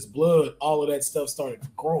because of his blood, all of that stuff started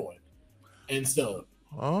growing and stuff.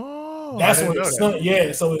 Oh, that's where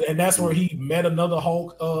so and that's where he met another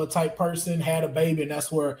Hulk type person, had a baby, and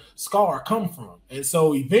that's where Scar come from. And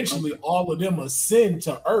so eventually all of them ascend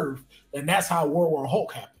to Earth, and that's how World War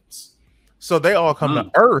Hulk happens. So they all come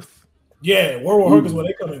to Earth. Yeah, World War Hulk is where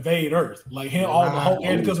they come invade Earth. Like him, all the Hulk,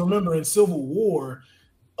 and because remember in Civil War,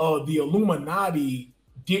 the Illuminati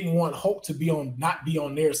didn't want Hulk to not be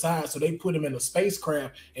on their side, so they put him in a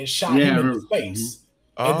spacecraft and shot him into space.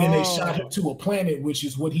 And then they shot him to a planet, which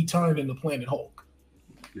is what he turned into Planet Hulk.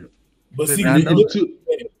 Yeah. But see,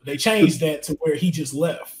 they changed that to where he just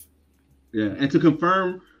left. Yeah, and to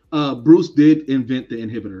confirm, Bruce did invent the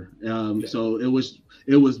inhibitor. So it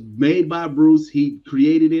was made by Bruce. He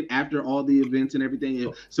created it after all the events and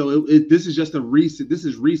everything. So this is just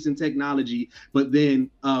recent technology. But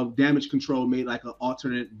then Damage Control made like an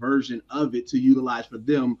alternate version of it to utilize for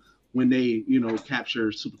them when they capture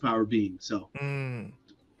superpower beings. So.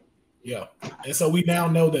 Yeah, and so we now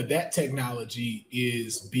know that technology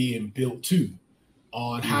is being built too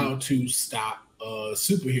on how to stop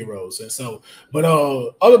superheroes. And so, but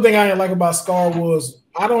other thing I didn't like about Scar was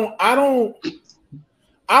I don't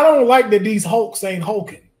like that these Hulks ain't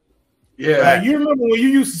hulking. Yeah, like, you remember when you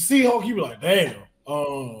used to see Hulk, you were like, damn.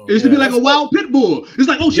 It used to be like a wild pit bull. It's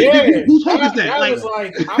like, oh shit, whose Hulk is that? I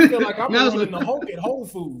feel like I'm running the Hulk at Whole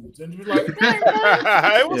Foods, and you're like,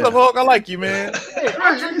 hey, what's up, Hulk? I like you, man. Hey,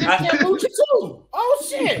 I drink this kombucha too. Oh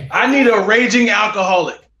shit! I need a raging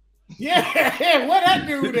alcoholic. Yeah, what that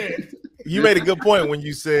dude is. You made a good point when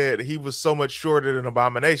you said he was so much shorter than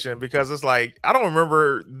Abomination, because it's like I don't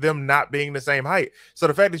remember them not being the same height. So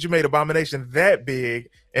the fact that you made Abomination that big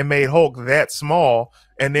and made Hulk that small,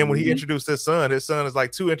 and then when he introduced his son is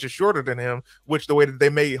like 2 inches shorter than him, which the way that they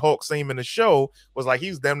made Hulk seem in the show was like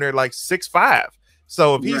he's damn near like 6'5".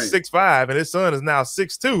 So if he's 6'5" and his son is now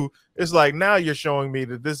 6'2", it's like now you're showing me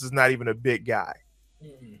that this is not even a big guy.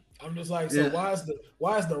 I'm just like, so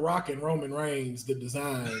why is the Rock and Roman Reigns the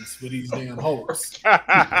designs for these damn Hulks?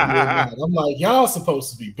 I'm like, y'all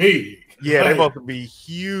supposed to be big. Yeah, they're supposed to be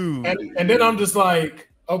huge. And then I'm just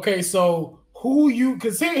like, okay, so who you?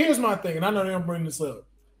 Because here's my thing, and I know they're gonna bring this up.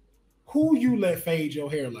 Who you let fade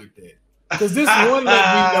your hair like that? Because this one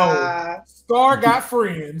let me know Scar got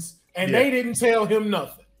friends, and they didn't tell him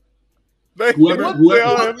nothing. They didn't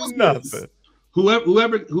tell him nothing.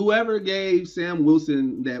 Whoever gave Sam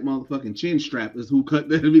Wilson that motherfucking chin strap is who cut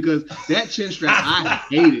that, because that chin strap I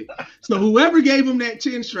hated. So whoever gave him that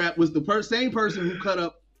chin strap was the same person who cut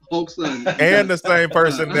up Hulk's son, and the same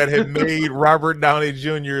person that had made Robert Downey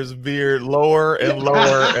Jr.'s beard lower and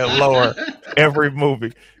lower and lower every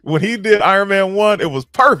movie. When he did Iron Man 1, it was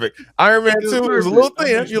perfect. Iron Man 2 was a little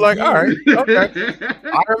thin. You're like, all right, okay.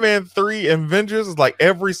 Iron Man 3 and Avengers is like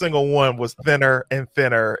every single one was thinner and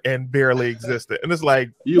thinner and barely existed. And it's like,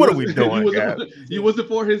 what are we doing, guys? You wasn't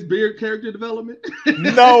for his beard character development?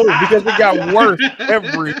 No, because it got worse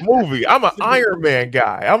every movie. I'm an Iron Man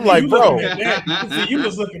guy. I'm like, bro. You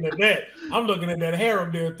was looking at that. I'm looking at that hair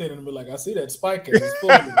up there thin and be like, I see that spike.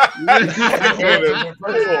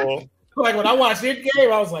 Like when I watched it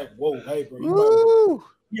game, I was like, "Whoa, hey, bro,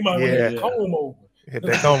 you might want to comb over." Hit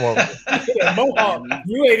that comb over. That mohawk.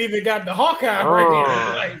 You ain't even got the Hawkeye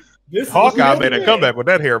right there. Like, Hawkeye made a comeback with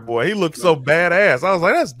that hair, boy. He looked so badass. I was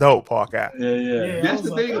like, "That's dope, Hawkeye." Yeah. That's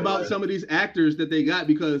the thing about some of these actors that they got,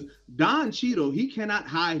 because Don Cheadle, he cannot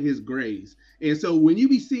hide his grays. And so when you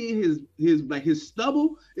be seeing his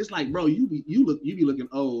stubble, it's like, bro, you be looking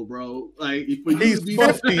old, bro. Like he's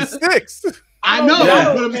 56. I know,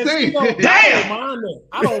 that's what I'm saying. Damn,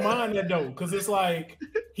 I don't mind that though, because it's like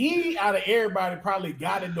he out of everybody probably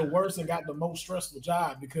got it the worst and got the most stressful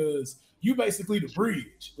job, because you basically the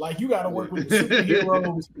bridge. Like you got to work with the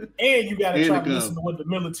superheroes and you got to try to listen to what the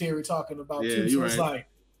military talking about too. So it's like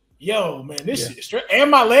yo, man, this shit straight,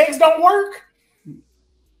 and my legs don't work.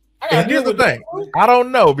 And here's the thing, I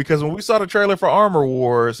don't know, because when we saw the trailer for Armor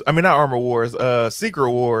Wars, I mean not Armor Wars,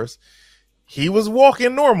 Secret Wars, he was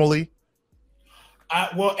walking normally.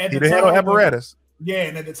 Well, at the time, had no apparatus.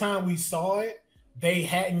 And at the time we saw it, they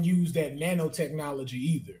hadn't used that nanotechnology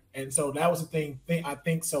either, and so that was the thing. I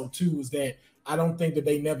think so too. Is that I don't think that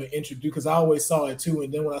they never introduced, because I always saw it too,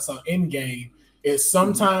 and then when I saw Endgame, is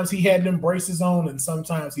sometimes he had them braces on and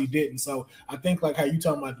sometimes he didn't. So I think like how you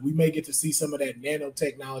talking about, we may get to see some of that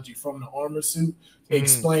nanotechnology from the armor suit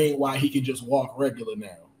explain why he can just walk regular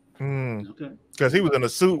now. Okay, because he was in a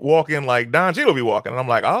suit walking like Don Cheadle be walking, and I'm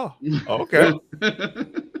like, oh, okay.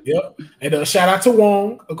 Yep. And shout out to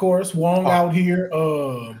Wong, of course. Wong out here.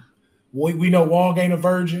 We know Wong ain't a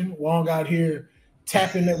virgin. Wong out here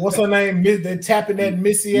tapping that. What's her name? They're tapping that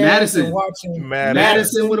Missy Madison. ass and watching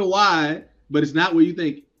Madison with a Y, but it's not where you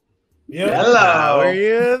think. Yeah. Hello. Where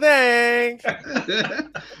you think?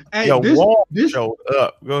 Hey, yo, Wong showed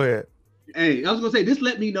up. Go ahead. Hey, I was gonna say, this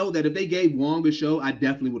let me know that if they gave Wong a show, I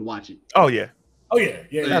definitely would watch it. Oh yeah. Oh yeah,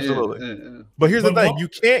 absolutely. But here's the thing: you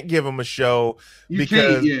can't give him a show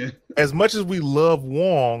because as much as we love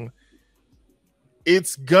Wong,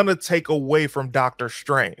 it's gonna take away from Doctor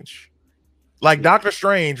Strange. Like Doctor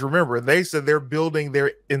Strange, remember they said they're building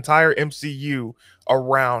their entire MCU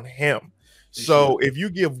around him. So if you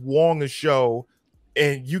give Wong a show,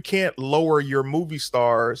 and you can't lower your movie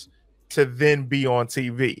stars to then be on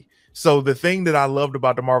TV. So the thing that I loved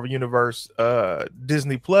about the Marvel Universe,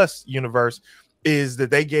 Disney Plus universe, is that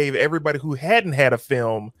they gave everybody who hadn't had a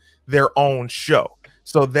film their own show.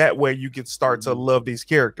 So that way you could start to love these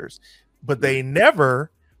characters. But they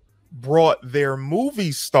never brought their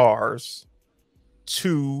movie stars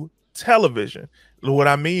to television. What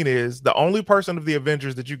I mean is the only person of the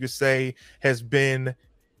Avengers that you could say has been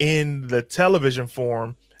in the television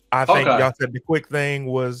form, I think y'all said the quick thing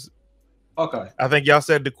was I think y'all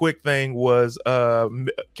said the quick thing was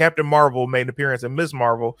Captain Marvel made an appearance in Miss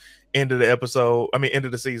Marvel into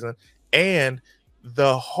the season, and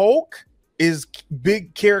the Hulk is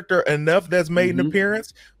big character enough that's made an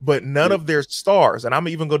appearance, but none of their stars. And I'm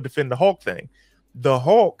even going to defend the Hulk thing. The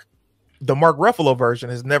Hulk, the Mark Ruffalo version,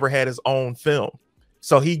 has never had his own film.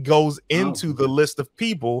 So he goes into the list of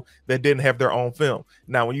people that didn't have their own film.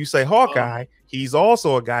 Now, when you say Hawkeye, he's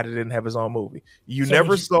also a guy that didn't have his own movie. You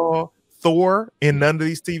never saw Thor in none of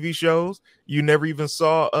these TV shows. You never even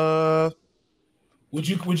saw Would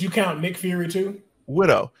you count Nick Fury too?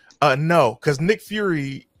 Widow. No, because Nick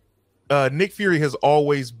Fury has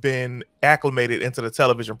always been acclimated into the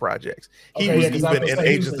television projects. He was even in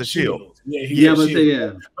Agents of S.H.I.E.L.D.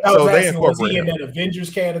 Was he in that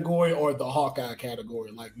Avengers category or the Hawkeye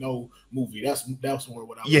category? Like no movie. That's more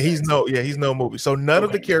what I was he's no movie. So none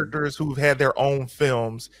of the characters who've had their own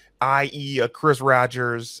films, i.e. a Chris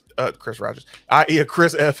Evans,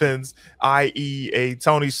 i.e. a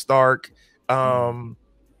Tony Stark,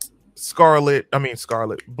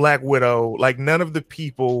 Black Widow, like none of the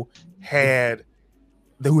people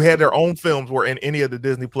who had their own films were in any of the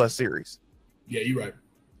Disney Plus series. Yeah, you're right.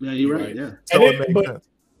 Yeah, you're right. Yeah. So it makes sense.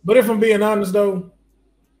 But if I'm being honest though,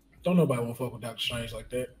 don't nobody want to fuck with Doctor Strange like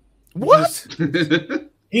that. What?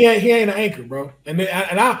 He ain't an anchor, bro. And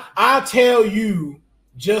I tell you,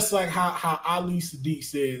 just like how Ali Sadiq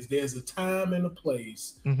says, there's a time and a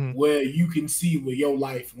place where you can see where your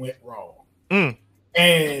life went wrong.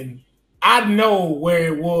 And I know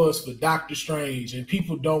where it was for Doctor Strange, and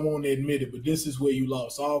people don't want to admit it, but this is where you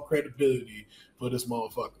lost all credibility for this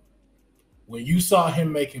motherfucker. When you saw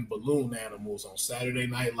him making balloon animals on Saturday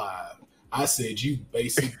Night Live, I said, you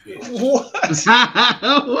basic bitch. What?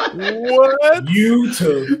 You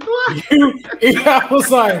took you. I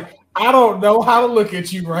was like, I don't know how to look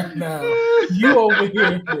at you right now. You over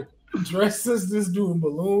here dressed as this doing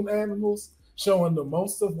balloon animals, showing the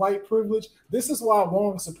most of white privilege. This is why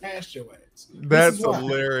Wong surpassed your ass. That's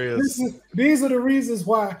hilarious. These are the reasons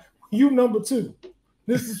why you number two.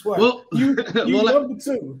 This is why you number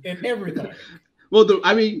two in everything. Well,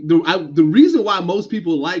 the reason why most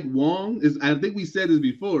people like Wong is, I think we said this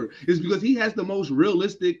before, is because he has the most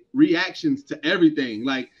realistic reactions to everything.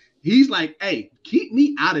 Like he's like, "Hey, keep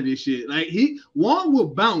me out of this shit." Like Wong will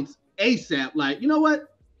bounce ASAP. Like, you know what?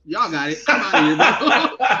 Y'all got it. Come out of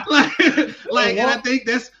here, bro. And I think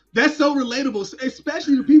that's so relatable,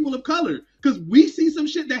 especially to people of color, because we see some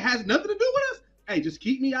shit that has nothing to do with us. Hey, just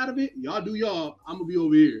keep me out of it. Y'all do y'all. I'm gonna be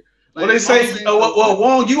over here. Like, well, they say,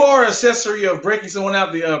 Wong, you are accessory of breaking someone out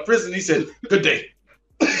of the prison. He said, "Good day."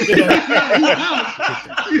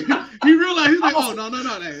 He realized he's like, oh no.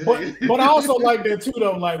 But I also like that too,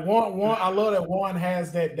 though. Like Juan, I love that Juan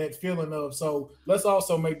has that feeling of. So let's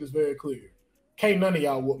also make this very clear. Can't none of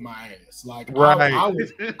y'all whoop my ass. Like right.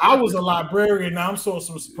 I was a librarian. Now I'm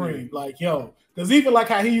Sorcerer Supreme. Like yo, because even like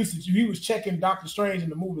how he was checking Doctor Strange in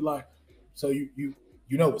the movie. Like, so you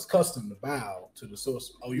know it's custom to bow to the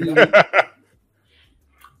sorcerer. Oh, you know.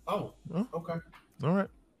 Oh, okay. All right.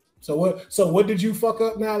 So what did you fuck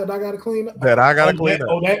up now that I gotta clean up? That I gotta clean up.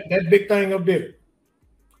 Oh, that big thing up there.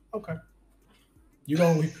 Okay.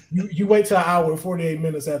 You wait till an hour and 48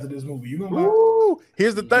 minutes after this movie. You gonna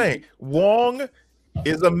Here's the thing. Wong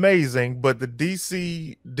is amazing, but the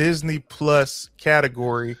DC Disney Plus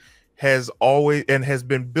category has always and has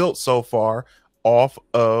been built so far off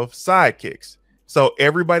of sidekicks. So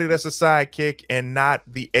everybody that's a sidekick and not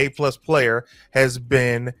the A+ player has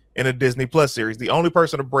been in a Disney Plus series. The only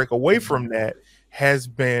person to break away from that has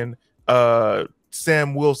been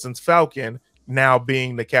Sam Wilson's Falcon, now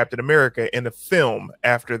being the Captain America in the film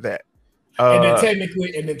after that. And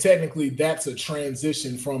then technically that's a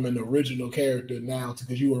transition from an original character now to,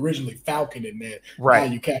 because you were originally Falcon in that, right?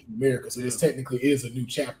 Now you Captain America, so this technically is a new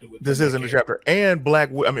chapter. This is a new chapter, and Black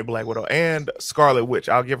Widow and Scarlet Witch.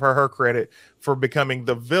 I'll give her credit for becoming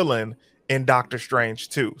the villain in Doctor Strange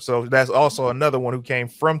too. So that's also another one who came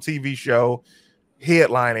from TV show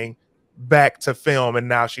headlining back to film, and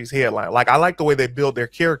now she's headlining. Like I like the way they build their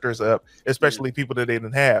characters up, especially people that they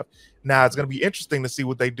didn't have. Now it's going to be interesting to see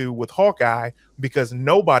what they do with Hawkeye, because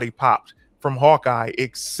nobody popped from Hawkeye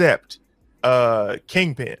except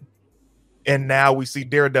Kingpin, and now we see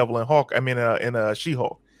Daredevil and in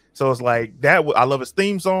She-Hulk. So it's like that. I love his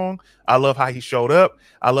theme song. I love how he showed up.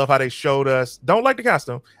 I love how they showed us. Don't like the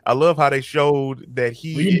costume. I love how they showed that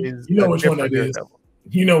he is. You know which one that is.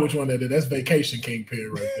 You know which one that is. That's Vacation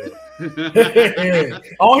Kingpin right there.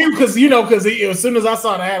 Oh, because as soon as I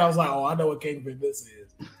saw that, I was like, oh, I know what Kingpin this is.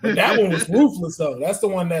 But that one was ruthless though. That's the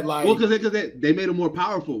one that like. Well, because they made him more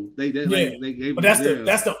powerful. They gave. But that's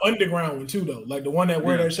the underground one too though. Like the one that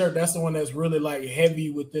wear that shirt. That's the one that's really like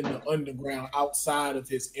heavy within the underground outside of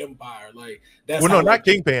his empire. Like that's. Well, no, not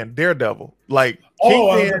Kingpin. Daredevil. Like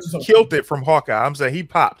Kingpin killed it from Hawkeye. I'm saying he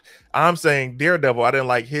popped. I'm saying Daredevil. I didn't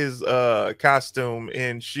like his costume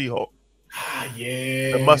in She-Hulk.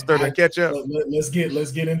 Yeah, the mustard and ketchup. Let's get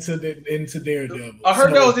into Daredevil. I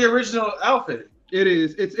heard that was the original outfit. It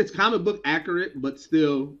is. It's comic book accurate, but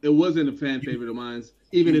still, it wasn't a fan favorite of mine,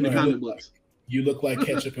 even in the comic books. You look like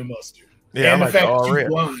ketchup and mustard. Yeah, and the fact that you're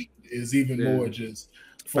blind is even more just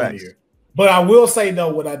funnier. Thanks. But I will say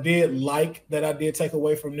though, what I did like that I did take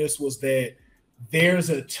away from this was that there's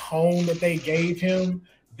a tone that they gave him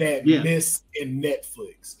that missed in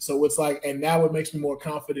Netflix. So it's like, and now it makes me more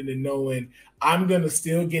confident in knowing I'm gonna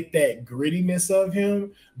still get that grittiness of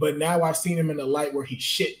him, but now I've seen him in a light where he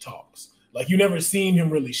shit talks. Like you never seen him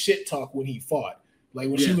really shit talk when he fought. Like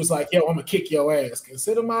when she was like, "Yo, I'm gonna kick your ass.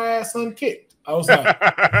 Consider my ass unkicked." I was like,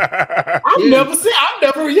 I've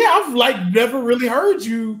never really heard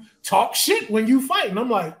you talk shit when you fight. And I'm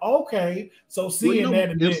like, okay. So seeing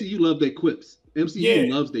that, MCU love their quips. MCU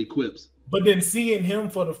loves their quips. But then seeing him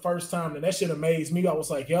for the first time, and that shit amazed me. I was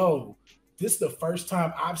like, yo, this is the first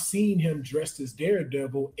time I've seen him dressed as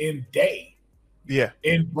Daredevil in day. Yeah,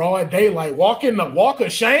 in broad daylight, walking the walk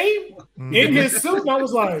of shame in his suit. And I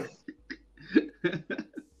was like,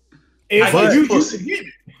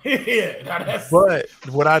 But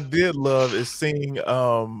what I did love is seeing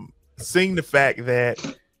the fact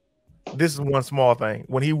that this is one small thing.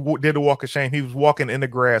 When he did the walk of shame, he was walking in the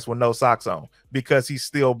grass with no socks on because he's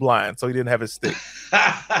still blind, so he didn't have his stick.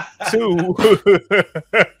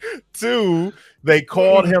 Two, they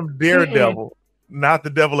called him Daredevil. Not the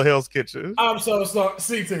Devil of Hell's Kitchen. I'm so sorry.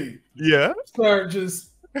 CT. Yeah. Sir, just.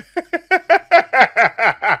 Yeah.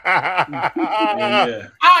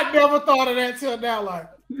 I never thought of that till now. Like,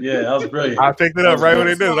 yeah, that was brilliant. I picked it up right when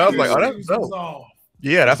they did it. I was like, oh, that's dope.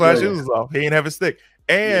 Yeah, that's why his shoes was off. He didn't have his stick.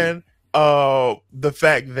 And the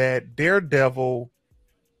fact that Daredevil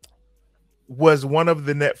was one of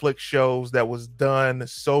the Netflix shows that was done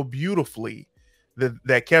so beautifully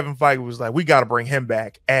that Kevin Feige was like, we got to bring him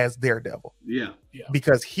back as Daredevil. Yeah.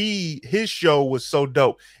 Because his show was so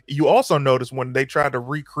dope. You also notice when they tried to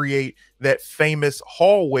recreate that famous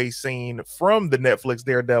hallway scene from the Netflix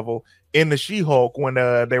Daredevil in the She-Hulk when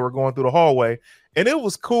they were going through the hallway, and it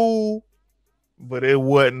was cool, but it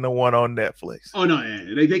wasn't the one on Netflix. Oh no,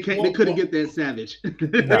 they can't. They couldn't get that savage.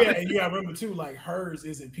 No. Yeah, and you gotta remember too, like hers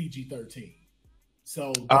isn't PG-13,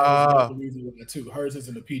 so that's the reason why too. Hers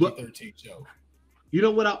isn't a PG-13 show. You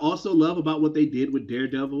know what I also love about what they did with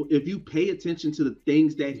Daredevil? If you pay attention to the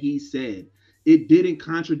things that he said, it didn't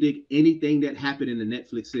contradict anything that happened in the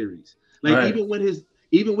Netflix series. Like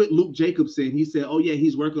even with Luke Jacobson, he said, "Oh yeah,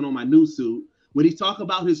 he's working on my new suit." When he talked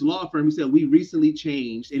about his law firm, he said, "We recently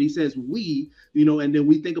changed," and he says, "We," and then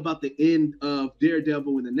we think about the end of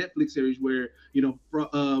Daredevil in the Netflix series, where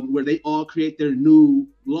where they all create their new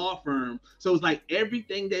law firm. So it's like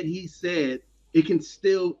everything that he said, it can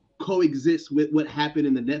still coexist with what happened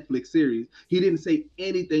in the Netflix series. He didn't say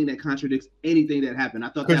anything that contradicts anything that happened. I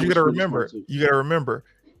thought that was you got to remember,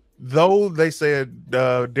 though they said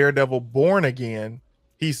Daredevil Born Again,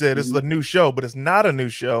 he said it's a new show, but it's not a new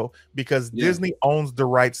show because Disney owns the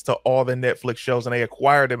rights to all the Netflix shows and they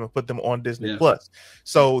acquired them and put them on Disney Plus.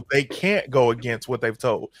 So they can't go against what they've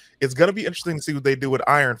told. It's going to be interesting to see what they do with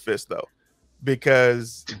Iron Fist, though,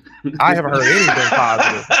 because I haven't heard anything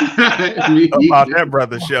positive about that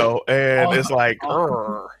brother's show. And it's like,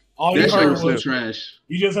 all you heard was trash.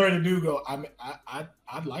 You just heard a dude go,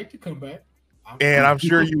 I'd like to come back. I'm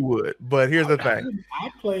sure you would. But here's the thing.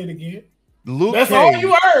 I'd play it again. That's Cage, all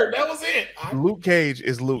you heard. That was it. Luke Cage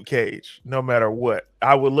is Luke Cage, no matter what.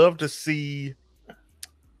 I would love to see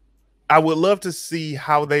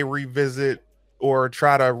how they revisit or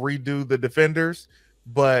try to redo the Defenders,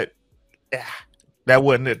 but that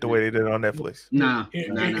wasn't it the way they did it on Netflix.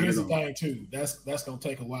 Here's the thing too. That's gonna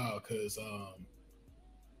take a while because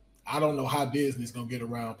I don't know how Disney's gonna get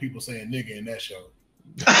around people saying nigga in that show.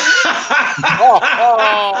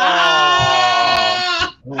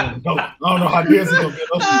 I don't know how Disney gonna get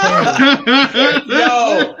us.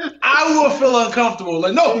 Yo, I will feel uncomfortable.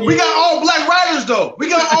 Like, no, we got all black writers though. We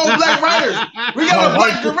got all black writers. We got a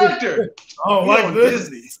black director. Oh, like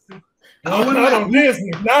Disney. Not on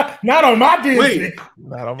Disney. Not on my Disney. Wait,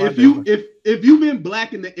 not on my Disney. If you've been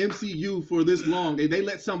black in the MCU for this long and they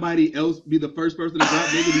let somebody else be the first person to drop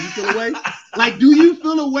nigga, do you feel away? Like, do you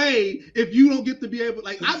feel away if you don't get to be able?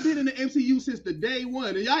 Like, I've been in the MCU since the day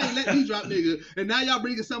one, and y'all ain't let me drop nigga, and now y'all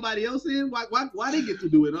bringing somebody else in. Why they get to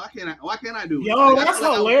do it? Why can't I do it? Yo, that's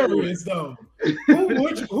hilarious though.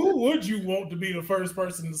 Who would you want to be the first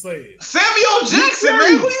person to say it? Samuel Jackson,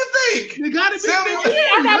 man. Who do you think? You gotta be Samuel.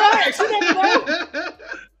 I gotta ask.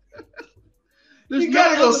 You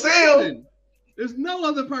gotta go, Sam. There's no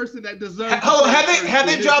other person that deserves. Have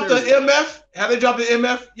they dropped the MF? Have they dropped the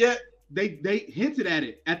MF yet? They hinted at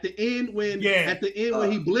it at the end when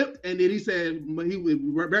when he blipped and then he said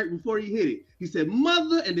right before he hit it he said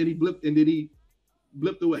mother and then he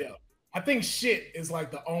blipped away. Yeah. I think shit is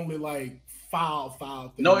like the only like foul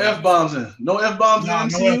thing. No F-bombs in MCU. No F-bombs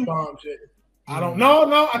shit. I don't know.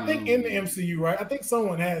 No, I think in the MCU, right? I think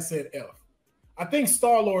someone has said F. I think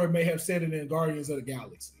Star-Lord may have said it in Guardians of the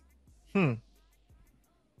Galaxy.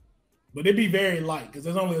 But it'd be very light because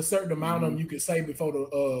there's only a certain amount of them you could say before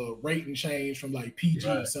the rating change from like PG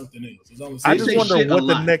to something else. I just wonder what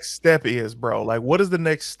the next step is, bro. Like, what is the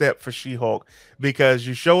next step for She-Hulk? Because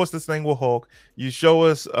you show us this thing with Hulk. You show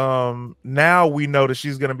us now we know that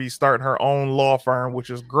she's going to be starting her own law firm, which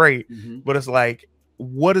is great. But it's like,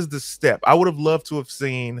 what is the step? I would have loved to have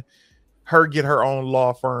seen her get her own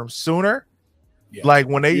law firm sooner. Yeah. Like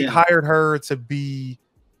when they hired her to be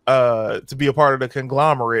a part of the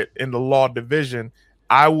conglomerate in the law division,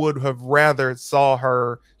 I would have rather saw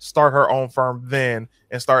her start her own firm then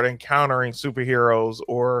and start encountering superheroes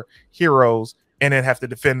or heroes and then have to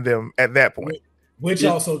defend them at that point. Which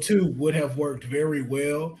also too would have worked very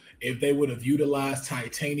well if they would have utilized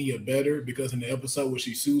Titania better, because in the episode where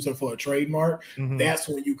she sues her for a trademark, that's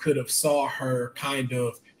when you could have saw her kind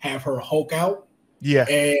of have her Hulk out. Yeah.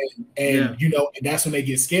 And you know, and that's when they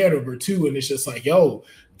get scared of her too. And it's just like, yo,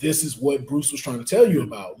 this is what Bruce was trying to tell you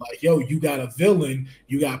about. Like, yo, you got a villain,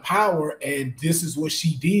 you got power, and this is what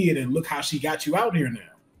she did, and look how she got you out here now.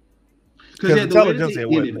 Because intelligence it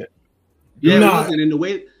wasn't it. Yeah, it wasn't.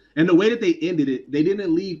 And the way that they ended it, they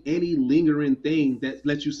didn't leave any lingering thing that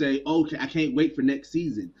lets you say, okay, I can't wait for next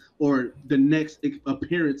season or the next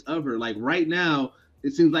appearance of her. Like right now,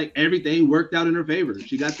 it seems like everything worked out in her favor.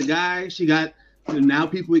 She got the guy, now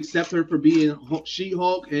people accept her for being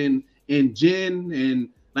She-Hulk and Jen, and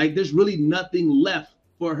like there's really nothing left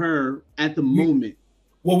for her at the moment.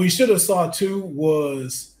 What we should have saw too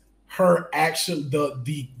was her action,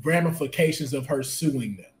 the ramifications of her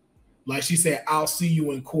suing them. Like she said, I'll see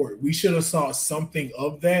you in court. We should have saw something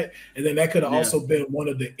of that. And then that could have also been one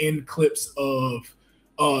of the end clips of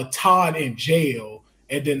Todd in jail.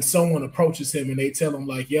 And then someone approaches him and they tell him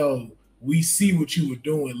like, yo, we see what you were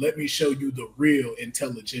doing. Let me show you the real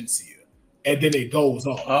intelligentsia. And then it goes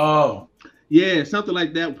off. Oh, yeah. Something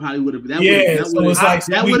like that probably would have. That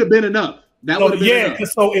would have been enough. That would have been enough.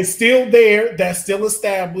 So it's still there. That's still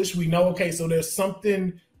established. We know, okay, so there's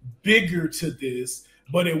something bigger to this.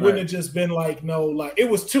 but it wouldn't have just been like it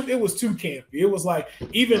was too campy. It was like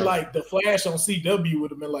even like the Flash on CW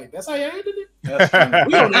would have been like, that's how you ended it. We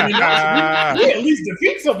don't even know. We at least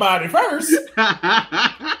defeat somebody first.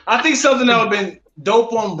 I think something that would have been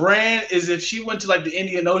dope on brand is if she went to like the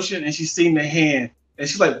Indian Ocean and she seen the hand and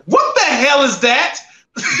she's like, what the hell is that?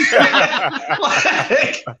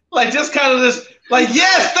 like just kind of this, like,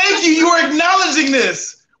 yes, thank you. You are acknowledging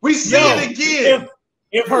this. We see it again.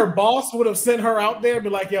 If her boss would have sent her out there, be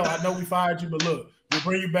like, yo, I know we fired you, but look, we'll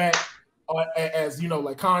bring you back as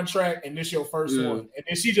like contract, and this your first one. And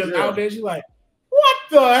then she just out there, she's like, what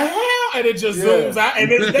the hell? And it just zooms out,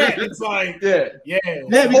 and it's that. It's like, Or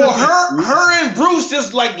her and Bruce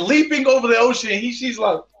just like leaping over the ocean. She's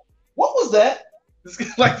like, what was that?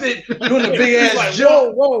 Like doing a big ass like,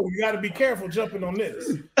 jump. Whoa, you got to be careful jumping on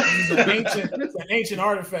this. It's an ancient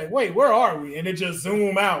artifact. Wait, where are we? And it just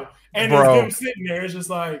zoom out, and it's him sitting there. It's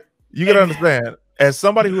just like, you can understand. As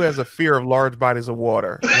somebody who has a fear of large bodies of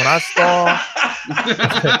water, when I saw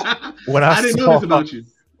I didn't know this about you.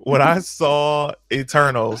 When I saw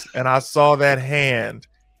Eternals and I saw that hand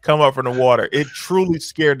come up from the water, it truly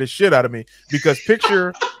scared the shit out of me. Because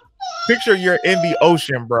picture you're in the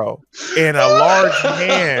ocean, bro, and a large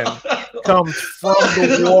hand comes from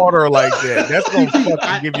the water like that. That's gonna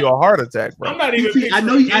fucking give you a heart attack, bro. I'm not even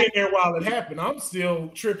picturing getting there while it happened. I'm still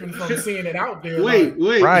tripping from seeing it out there. Wait.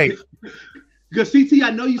 Right. Because CT,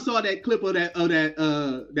 I know you saw that clip of that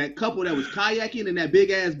couple that was kayaking in that big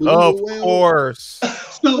ass balloon. Of course.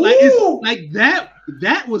 So like it's like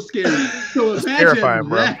that was scary. So it's terrifying,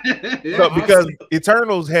 bro. So, because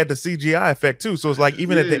Eternals had the CGI effect too. So it's like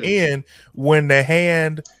even at the end when the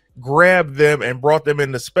hand grabbed them and brought them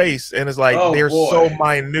into space, and it's like they're so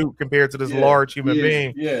minute compared to this large human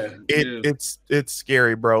being. It's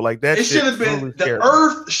scary, bro. Like that. It should have been the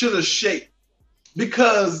Earth should have shaped.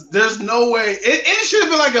 Because there's no way it should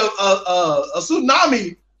have been like a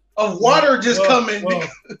tsunami of water coming.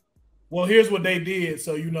 Well, here's what they did.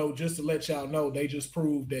 So just to let y'all know, they just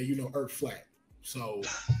proved that Earth flat. So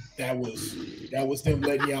that was them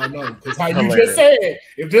letting y'all know. Because how you just said,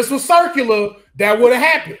 if this was circular, that would have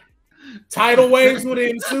happened. Tidal waves would have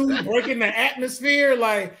ensued, breaking the atmosphere.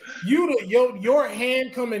 Like your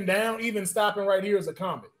hand coming down, even stopping right here is a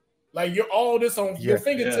comet. Like you're all this on your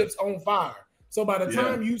fingertips on fire. So by the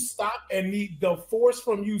time you stop and the force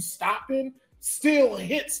from you stopping still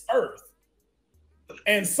hits Earth.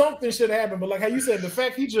 And something should happen. But like how you said, the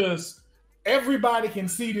fact everybody can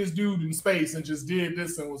see this dude in space and just did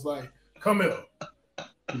this and was like, come here.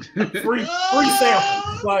 Free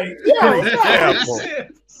sample. Like,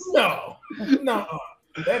 no.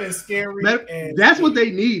 That is scary. That's what they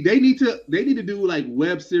need. They need to do like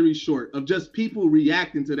web series short of just people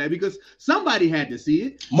reacting to that because somebody had to see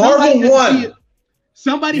it. Marvel won.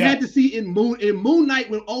 Somebody had to see in Moon Knight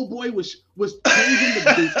when old boy was changing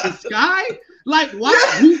the sky. Like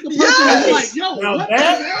what? Who's the person that's like, yo? Now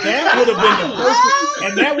that would have been the perfect,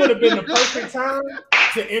 and that would have been the perfect time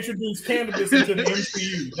to introduce cannabis into the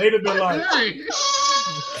MCU. They'd have been like,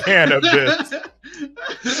 cannabis.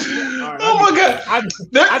 Right, oh my god!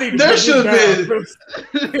 There should have been.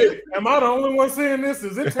 Am I the only one saying this?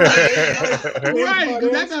 Is it time? Right,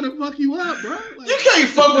 that gotta fuck you up, bro. Like, you can't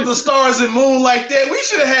fuck with the stars and moon like that. We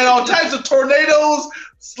should have had all types of tornadoes,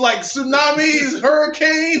 like tsunamis,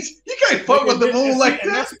 hurricanes. You can't fuck with the moon like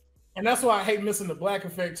that. And that's why I hate missing the black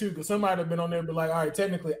effect too, because somebody have been on there and be like, all right,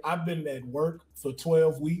 technically, I've been at work for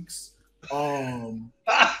 12 weeks. How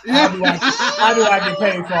do I get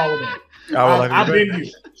paid for all of that? I've been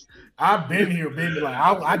here. I've been here, baby. Like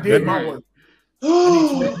I did my work.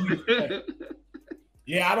 I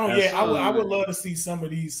would love to see some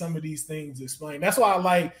of these things explained. That's why I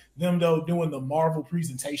like them though doing the Marvel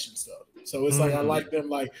presentation stuff. So it's like I like them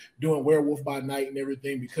like doing Werewolf by Night and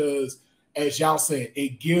everything because as y'all said,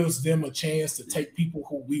 it gives them a chance to take people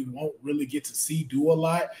who we won't really get to see do a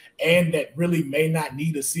lot and that really may not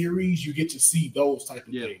need a series. You get to see those type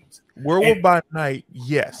of things. Werewolf by Night,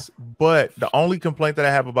 yes. But the only complaint that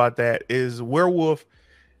I have about that is Werewolf,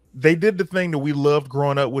 they did the thing that we loved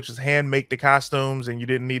growing up, which is hand make the costumes and you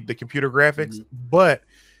didn't need the computer graphics. But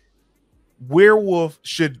Werewolf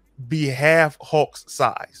should be half Hulk's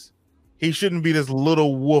size. He shouldn't be this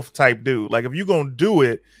little wolf type dude. Like if you're going to do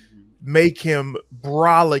it, make him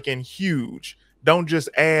brolic and huge. Don't just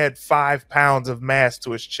add 5 pounds of mass to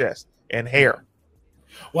his chest and hair.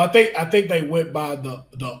 Well, I think they went by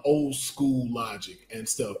the old school logic and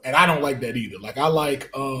stuff, and I don't like that either. Like I like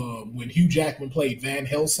when Hugh Jackman played Van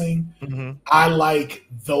Helsing. I like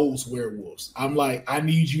those werewolves. I'm like, I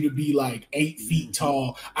need you to be like 8 feet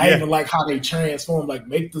tall. I even like how they transform, like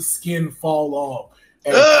make the skin fall off.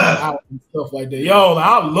 and come out and stuff like that. Yo,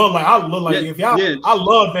 I look like if y'all, I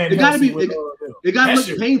love Van Helsing. It gotta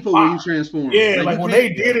look painful when you transform. Yeah, like when they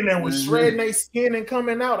did it and was shredding their skin and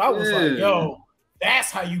coming out, I was like, yo, that's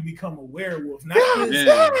how you become a werewolf. Not this.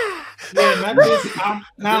 Not this.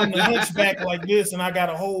 I'm the hunchback like this, and I got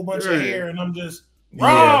a whole bunch of hair, and I'm just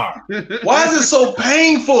raw. Why is it so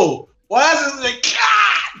painful? Why is it like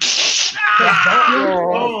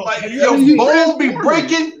your bones be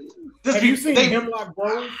breaking? Have you seen Hemlock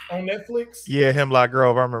Grove on Netflix? Yeah, Hemlock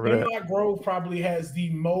Grove. I remember that. Hemlock Grove probably has the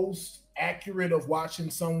most accurate of watching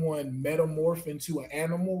someone metamorph into an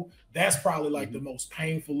animal. That's probably like the most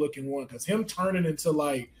painful looking one, because him turning into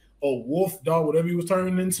like a wolf dog, whatever he was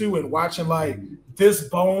turning into, and watching like this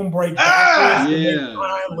bone break backwards and then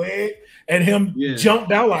hind leg, and him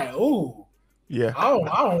jumped out like, oh. Yeah,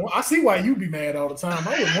 I see why you be mad all the time.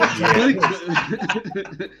 I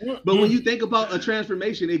wouldn't want But when you think about a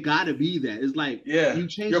transformation, it gotta be that. It's like you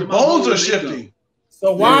change your bones are shifting.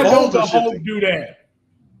 So why don't the Hulk do that?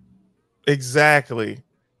 Exactly.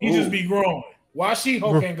 He just be growing. Why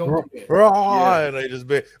She-Hulk can't go do that? And they just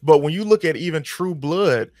be. But when you look at even True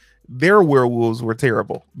Blood, their werewolves were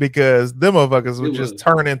terrible because them motherfuckers would just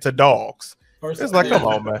turn into dogs. It's like, come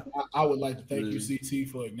on, man. I would like to thank you, CT,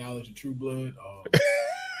 for acknowledging True Blood.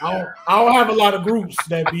 I don't have a lot of groups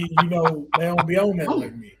that be, they don't be on that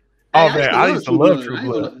like me. Oh man, I used to love True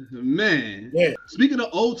Blood. Man, Speaking of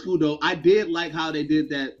old school though, I did like how they did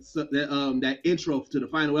that intro to the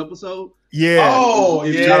final episode. Yeah. Oh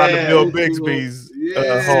yeah. Shout out to Bill Bixby's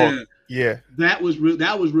Hulk. Yeah. That was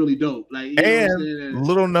really dope. Like,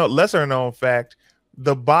 lesser known fact.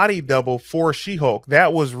 The body double for She-Hulk,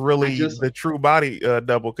 that was really the true body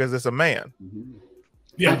double because it's a man.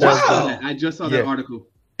 Yeah, I just saw that article.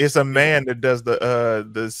 It's a man that does the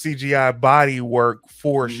CGI body work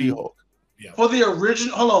for She-Hulk. Yeah. For the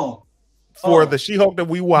original, hold on. For the She-Hulk that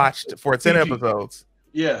we watched for 10 episodes.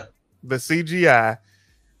 Yeah. The CGI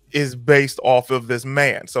is based off of this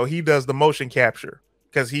man. So he does the motion capture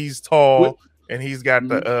because he's tall. And he's got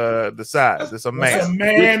the size. It's a man. It's a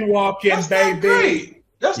man walking, That's baby. Not great.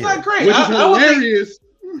 That's not great. Which is hilarious.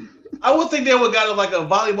 I would think they would got like a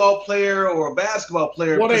volleyball player or a basketball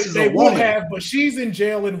player. Well, they would have, but she's in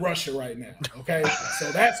jail in Russia right now. Okay, so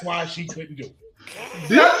that's why she couldn't do it.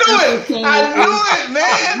 I knew it,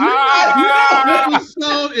 man. This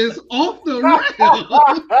episode is off the rails.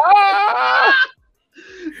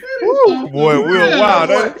 Boy, Will, wow,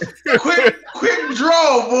 quick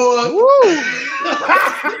draw, boy.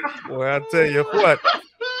 Boy, I tell you what.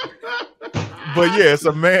 But yeah, it's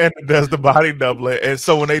a man that does the body doubling, and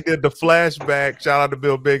so when they did the flashback, shout out to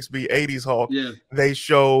Bill Bixby, 80s Hulk, they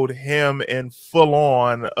showed him in full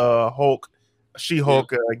on Hulk,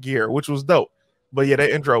 She-Hulk gear, which was dope. But yeah,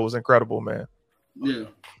 that intro was incredible, man.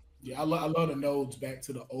 I love the nodes back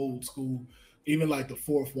to the old school. Even like the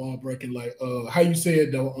fourth wall breaking, like how you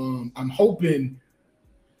said though. I'm hoping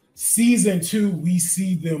season 2 we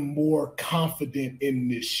see them more confident in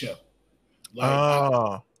this show.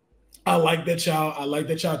 Like I like that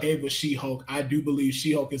y'all gave us She-Hulk. I do believe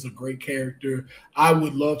She-Hulk is a great character. I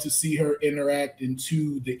would love to see her interact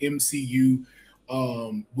into the MCU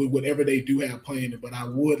with whatever they do have planned. But I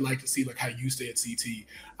would like to see, like how you said, CT,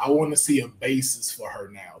 I want to see a basis for her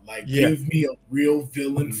now. Like give me a real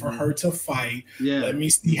villain for her to fight. Let me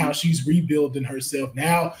see how she's rebuilding herself.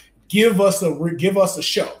 Now give us a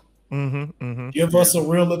show. Give us a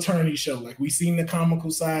real attorney show. Like we seen the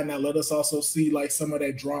comical side. Now let us also see like some of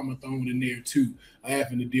that drama thrown in there too.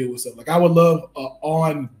 Having to deal with stuff. Like I would love an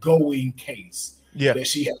ongoing case that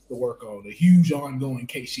she has to work on. A huge ongoing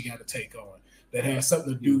case she got to take on that has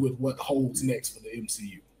something to do with what holds next for the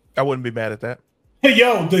MCU. I wouldn't be mad at that. Hey,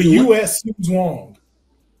 yo, the U.S. sues Wong.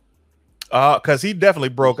 Because he definitely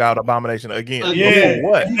broke out Abomination again.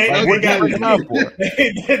 What? They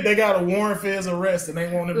they got a warrant for his arrest, and they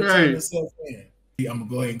want him to turn himself in. I'm gonna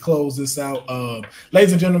go ahead and close this out.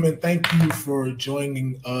 Ladies and gentlemen, thank you for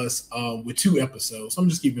joining us with 2 episodes. I'm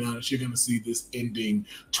just keeping honest. You're gonna see this ending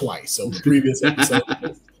twice. So the previous episode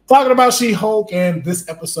talking about She-Hulk, and this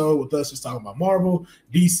episode with us is talking about Marvel,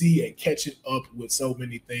 DC, and catching up with so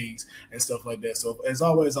many things and stuff like that. So as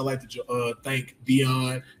always, I'd like to thank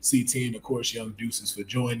Dion, CT, and of course Young Deuces for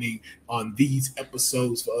joining on these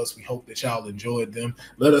episodes for us. We hope that y'all enjoyed them.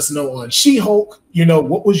 Let us know on She-Hulk,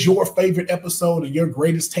 what was your favorite episode and your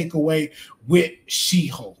greatest takeaway with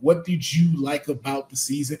She-Hulk? What did you like about the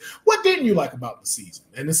season? What didn't you like about the season?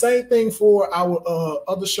 And the same thing for our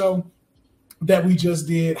other show. that we just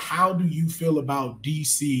did, how do you feel about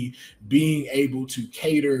DC being able to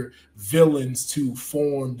cater villains to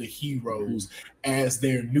form the heroes as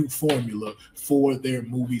their new formula for their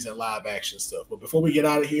movies and live action stuff? But before we get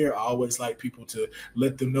out of here, I always like people to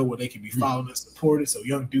let them know where they can be followed and supported. So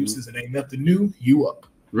Young Deuces, it ain't nothing new, you up.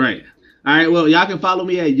 Right. All right, well, y'all can follow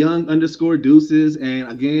me at young_Deuces.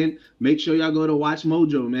 And again, make sure y'all go to Watch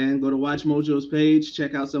Mojo, man. Go to Watch Mojo's page.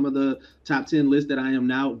 Check out some of the top 10 lists that I am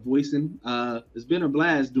now voicing. It's been a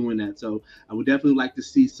blast doing that. So I would definitely like to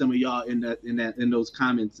see some of y'all in those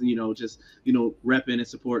comments, just, repping and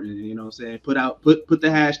supporting, you know what I'm saying? Put the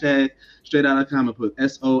hashtag straight out of comment, put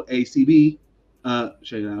SOACB.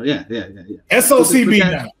 Straight out. Yeah. SOCB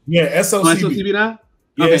now. Yeah, SOCB. Oh, SOCB now?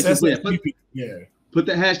 Yeah, okay, it's SOCB. Yeah. Put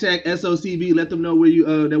the hashtag SOCB. Let them know where you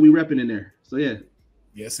that we repping in there. So yeah.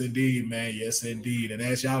 Yes, indeed, man. Yes, indeed. And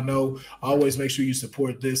as y'all know, always make sure you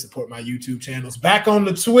support my YouTube channels. Back on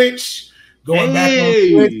the Twitch. Back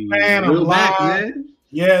on Twitch, man. I'm live. Man.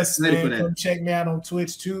 Yes, man. Come check me out on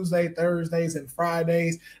Twitch Tuesday, Thursdays, and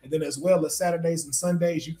Fridays. And then as well as Saturdays and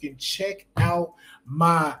Sundays, you can check out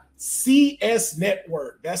my CS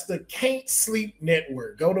network. That's the Can't Sleep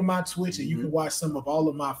network. Go to my Twitch and you can watch some of all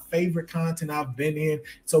of my favorite content I've been in.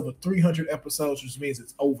 It's over 300 episodes, which means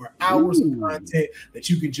it's over hours of content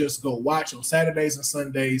that you can just go watch on Saturdays and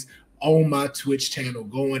Sundays on my Twitch channel,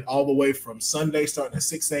 going all the way from Sunday starting at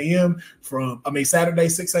 6 a.m. Saturday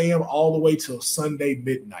 6 a.m. all the way till Sunday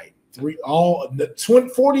midnight.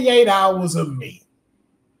 48 hours of me.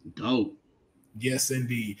 Dope. Yes,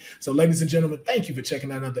 indeed. So, ladies and gentlemen, thank you for checking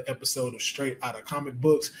out another episode of Straight Outta Comic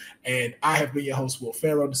Books. And I have been your host, Will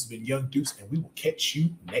Pharaoh. This has been Young Deuce, and we will catch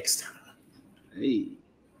you next time. Hey.